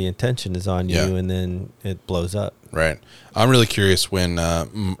sudden all the attention is on you, and then it blows up. Right. I'm really curious when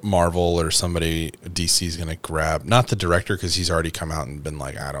Marvel or somebody, DC is going to grab, not the director, because he's already come out and been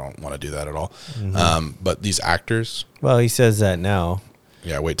like, I don't want to do that at all. But these actors. Well, he says that now.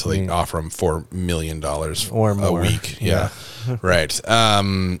 Yeah, wait till they offer him $4 million or more a week. Yeah. Right.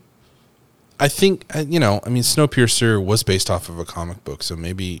 I think, Snowpiercer was based off of a comic book, so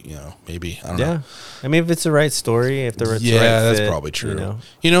maybe, I don't know. I mean, if it's the right story, if the right that's fit, probably true.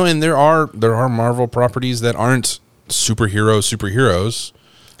 And there are Marvel properties that aren't superheroes.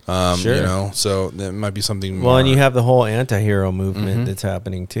 Sure. So that might be something more. Well, and you have the whole anti-hero movement that's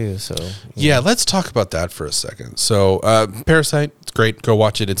happening too. So let's talk about that for a second. So Parasite, it's great. Go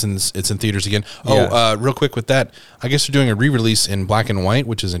watch it. It's in theaters again. Real quick with that, I guess they're doing a re-release in black and white,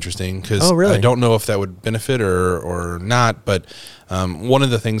 which is interesting because I don't know if that would benefit or not. But one of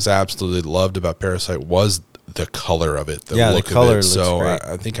the things I absolutely loved about Parasite was the color of it, the look the color of it. So great.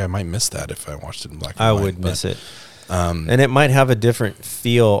 I think I might miss that if I watched it in black and white. I would miss it. And it might have a different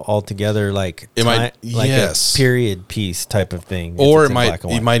feel altogether, like a period piece type of thing, or it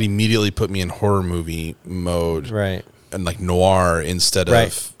might immediately put me in horror movie mode, right? And like noir instead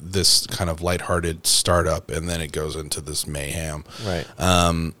of this kind of lighthearted startup, and then it goes into this mayhem, right?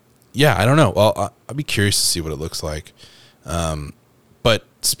 I don't know. Well, I'll be curious to see what it looks like. But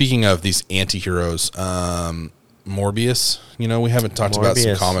speaking of these anti-heroes, Morbius, we haven't talked about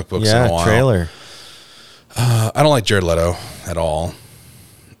some comic books in a while. Trailer. I don't like Jared Leto at all,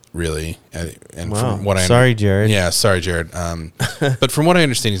 really. And from what sorry, Jared. Yeah, sorry, Jared. But from what I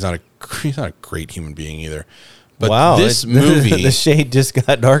understand, he's not a great human being either. But this movie, the shade just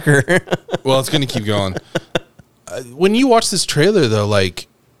got darker. Well, it's going to keep going. When you watch this trailer, though, like,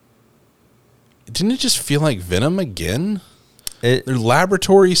 didn't it just feel like Venom again? Their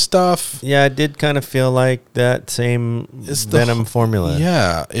laboratory stuff. Yeah, it did kind of feel like that same Venom formula.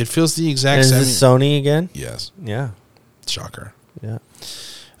 Yeah, it feels the exact same. Is this Sony again? Yes. Yeah. Shocker. Yeah.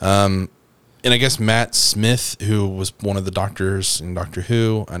 And I guess Matt Smith, who was one of the doctors in Doctor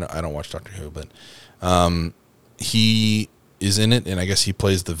Who, I don't watch Doctor Who, but he is in it, and I guess he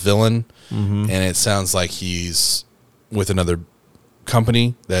plays the villain. Mm-hmm. And it sounds like he's with another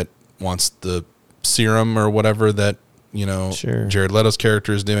company that wants the serum or whatever that Jared Leto's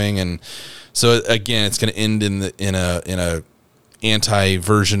character is doing, and so again, it's going to end in a anti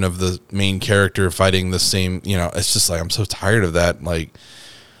version of the main character fighting the same. It's just like I'm so tired of that. Like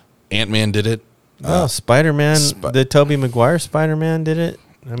Ant-Man did it. Spider-Man, the Tobey Maguire Spider-Man did it.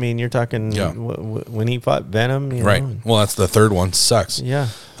 I mean, you're talking when he fought Venom, right? Well, that's the third one. Sucks. Yeah.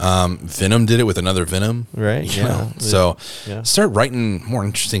 Venom did it with another Venom, right? So start writing more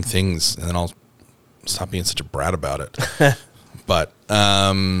interesting things, and then I'll stop being such a brat about it. But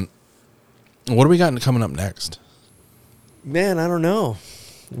what do we got coming up next? Man, I don't know.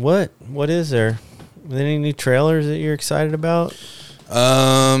 What is there? Any new trailers that you're excited about?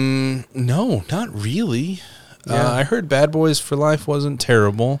 No, not really. Yeah. I heard Bad Boys for Life wasn't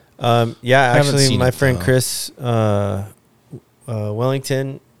terrible. Actually, my friend Chris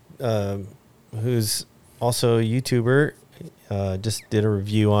Wellington, who's also a YouTuber, just did a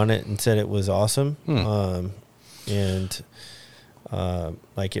review on it and said it was awesome. And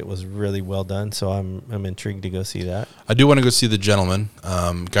like it was really well done. So I'm intrigued to go see that. I do want to go see The Gentleman,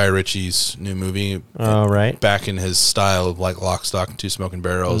 Guy Ritchie's new movie. Right. Back in his style of like Lock, Stock, and Two Smoking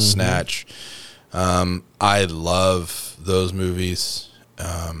Barrels, Snatch. I love those movies.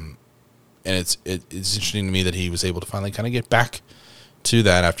 And it's interesting to me that he was able to finally kind of get back to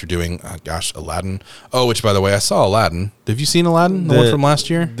that after doing, Aladdin. Oh, which by the way, I saw Aladdin. Have you seen Aladdin? The one from last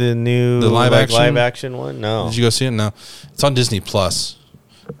year? The live action one? No. Did you go see it? No. It's on Disney Plus.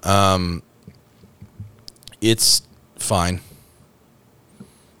 It's fine.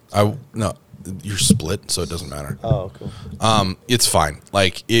 You're split, so it doesn't matter. Oh, cool. It's fine.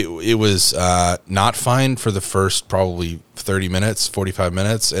 Like it was not fine for the first probably 30 minutes, 45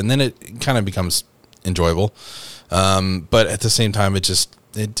 minutes, and then it kind of becomes enjoyable. But at the same time, it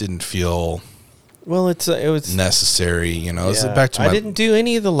didn't feel it was necessary. It's back to I didn't do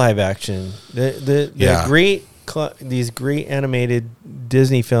any of the live action. These great animated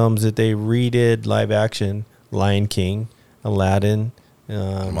Disney films that they redid live action. Lion King, Aladdin.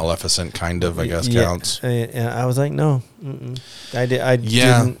 Maleficent kind of, I guess, counts. And I was like, no. I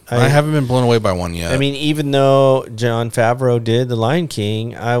haven't been blown away by one yet. I mean, even though Jon Favreau did The Lion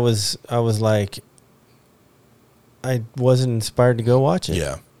King, I was like, I wasn't inspired to go watch it.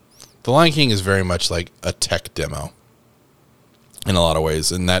 Yeah. The Lion King is very much like a tech demo in a lot of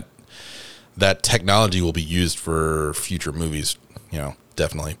ways, and that technology will be used for future movies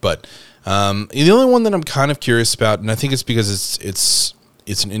definitely. But the only one that I'm kind of curious about, and I think it's because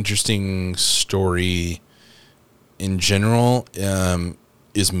it's an interesting story in general,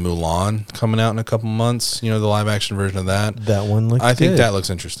 is Mulan coming out in a couple months. The live action version of that. That one looks I think good. that looks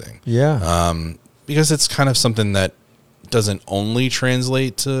interesting. Yeah. Because it's kind of something that doesn't only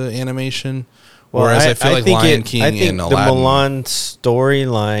translate to animation. Whereas I feel like Lion King and the Aladdin. Mulan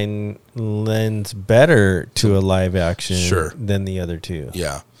storyline lends better to a live action Sure. than the other two.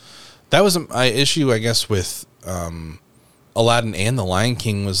 Yeah. That was my issue, I guess, with Aladdin and the Lion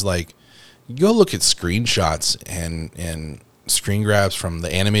King was like, you go look at screenshots and screen grabs from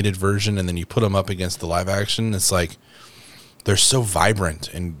the animated version, and then you put them up against the live action. It's like, they're so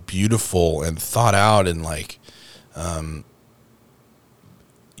vibrant and beautiful and thought out, and like,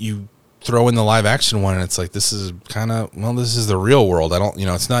 you throw in the live action one and it's like, this is the real world.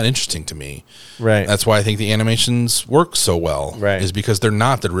 It's not interesting to me. Right. That's why I think the animations work so well. Right. Is because they're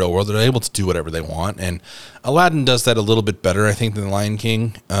not the real world. They're able to do whatever they want. And Aladdin does that a little bit better, I think, than the Lion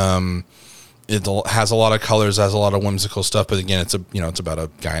King. It has a lot of colors, has a lot of whimsical stuff, but again, it's about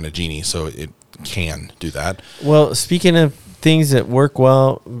a guy and a genie, so it can do that. Well, speaking of things that work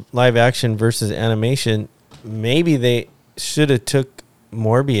well, live action versus animation, maybe they should have took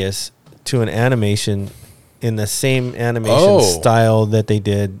Morbius to an animation in the same animation style that they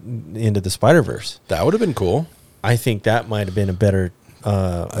did Into the Spider-Verse. That would have been cool. I think that might have been a better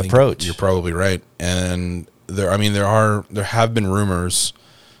approach. You're probably right. And there have been rumors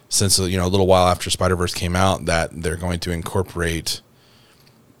since a little while after Spider-Verse came out that they're going to incorporate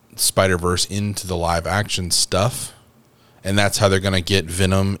Spider-Verse into the live action stuff. And that's how they're going to get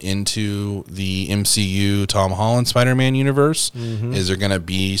Venom into the MCU Tom Holland Spider-Man universe. Mm-hmm. Is there going to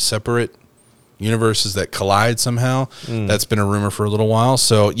be separate universes that collide somehow? That's been a rumor for a little while.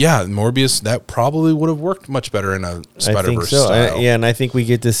 So, yeah, Morbius, that probably would have worked much better in a Spider-Verse style. And I think we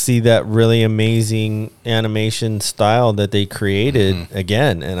get to see that really amazing animation style that they created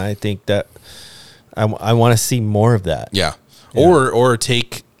again. And I think that I want to see more of that. Yeah. Or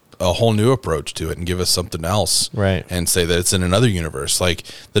take a whole new approach to it and give us something else, right? And say that it's in another universe. Like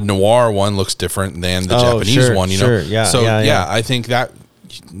the noir one looks different than the Japanese one, Yeah, so I think that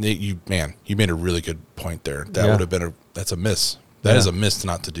you made a really good point there. That would have been that's a miss. That is a miss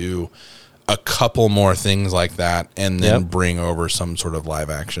not to do a couple more things like that and then bring over some sort of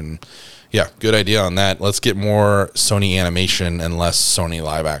live action. Yeah, good idea on that. Let's get more Sony animation and less Sony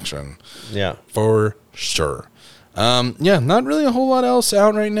live action. Yeah, for sure. Not really a whole lot else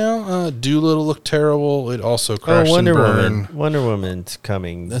out right now. Doolittle looked terrible. It also crashed Wonder and burned. Woman. Wonder Woman's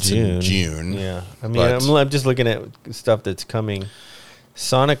coming. That's June. in June. Yeah, I mean, I'm just looking at stuff that's coming.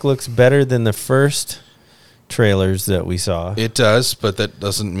 Sonic looks better than the first trailers that we saw. It does, but that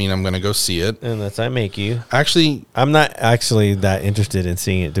doesn't mean I'm going to go see it. Unless I make you. Actually, I'm not actually that interested in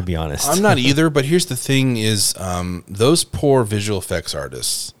seeing it, to be honest. I'm not either, but here's the thing is those poor visual effects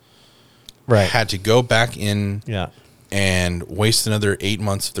artists had to go back in and waste another 8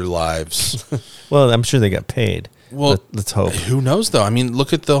 months of their lives. Well, I'm sure they got paid. Well, let's hope. Who knows, though? I mean,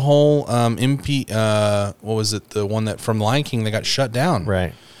 look at the whole MP, what was it? The one that from Lion King that got shut down.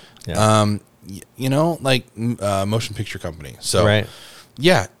 Right. Yeah. Motion picture company. So,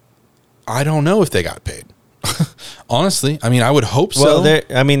 yeah, I don't know if they got paid. Honestly, I mean, I would hope so. Well, that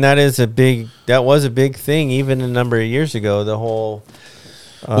was a big thing even a number of years ago. The whole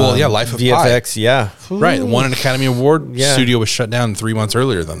Life of VFX, Pi. Right. Won an Academy Award. Studio was shut down 3 months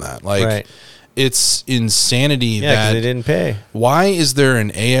earlier than that. It's insanity that they didn't pay. Why is there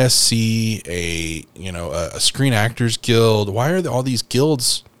an ASC, a Screen Actors Guild? Why are there all these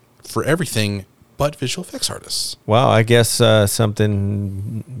guilds for everything but visual effects artists? Well, I guess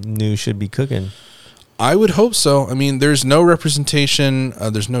something new should be cooking. I would hope so. I mean, there's no representation.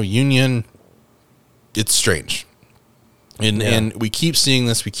 There's no union. It's strange. And we keep seeing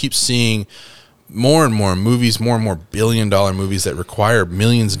this. We keep seeing more and more movies, more and more billion-dollar movies that require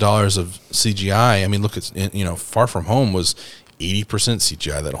millions of dollars of CGI. I mean, look at Far From Home was 80%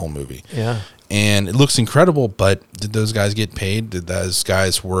 CGI, that whole movie. Yeah, and it looks incredible. But did those guys get paid? Did those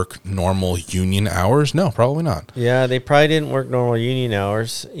guys work normal union hours? No, probably not. Yeah, they probably didn't work normal union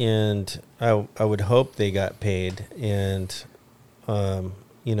hours, and I would hope they got paid. And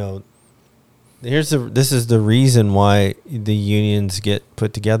this is the reason why the unions get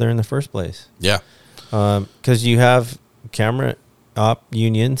put together in the first place. Yeah. Because you have camera op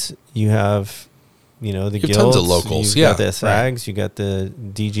unions, you have, the guilds. Tons of locals. You got the SAGs, you got the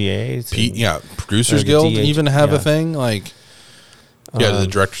DGAs. Producers Guild even have a thing. The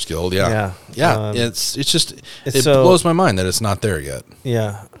Directors Guild. Yeah. It blows my mind that it's not there yet.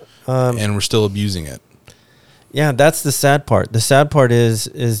 Yeah. And we're still abusing it. Yeah, that's the sad part. The sad part is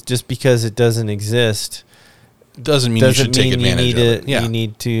just because it doesn't exist Doesn't mean you should take advantage of it. You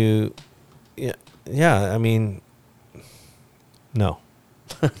need to. Yeah. I mean, no.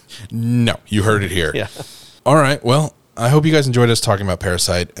 No, you heard it here. Yeah. All right. Well, I hope you guys enjoyed us talking about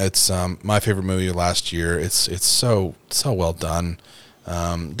Parasite. It's my favorite movie of last year. It's so well done.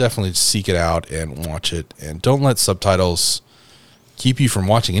 Definitely seek it out and watch it, and don't let subtitles keep you from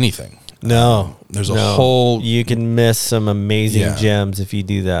watching anything. No, there's a whole. You can miss some amazing gems if you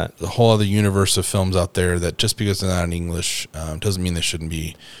do that. The whole other universe of films out there that just because they're not in English doesn't mean they shouldn't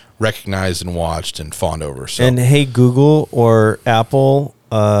be recognized and watched and fawned over. So. And hey, Google or Apple,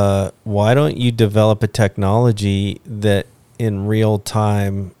 why don't you develop a technology that in real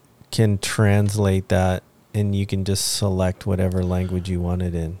time can translate that, and you can just select whatever language you want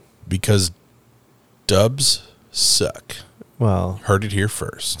it in? Because dubs suck. Well, heard it here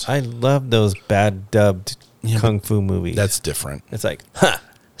first. I love those bad dubbed kung fu movies. That's different. It's like,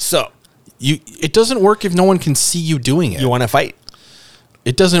 so it doesn't work if no one can see you doing it. You want to fight?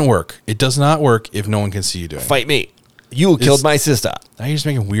 It doesn't work. It does not work if no one can see you doing it. Fight me. You killed my sister. Now you're just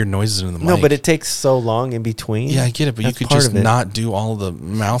making weird noises into the mic. No, but it takes so long in between. Yeah, I get it, but you could just not do all the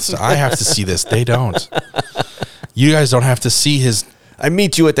mouth stuff. I have to see this. They don't. You guys don't have to see his... I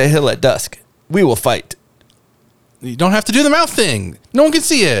meet you at the hill at dusk. We will fight. You don't have to do the mouth thing. No one can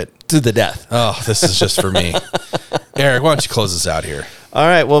see it. To the death. Oh, this is just for me. Eric, why don't you close us out here? All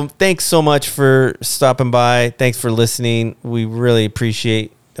right. Well, thanks so much for stopping by. Thanks for listening. We really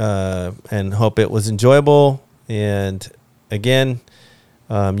appreciate and hope it was enjoyable. And again,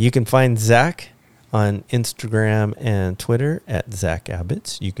 you can find Zach on Instagram and Twitter at Zach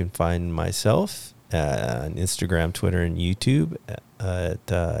Abbots. You can find myself on Instagram, Twitter, and YouTube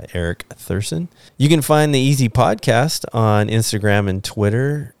at Eric Thurston. You can find the Easy Podcast on Instagram and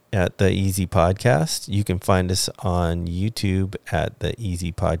Twitter at the Easy Podcast. You can find us on YouTube at the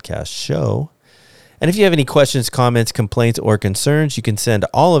Easy Podcast Show. And if you have any questions, comments, complaints, or concerns, you can send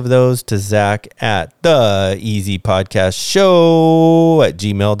all of those to Zach at the Easy Podcast Show at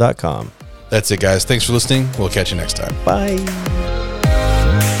gmail.com. That's it, guys. Thanks for listening. We'll catch you next time. Bye.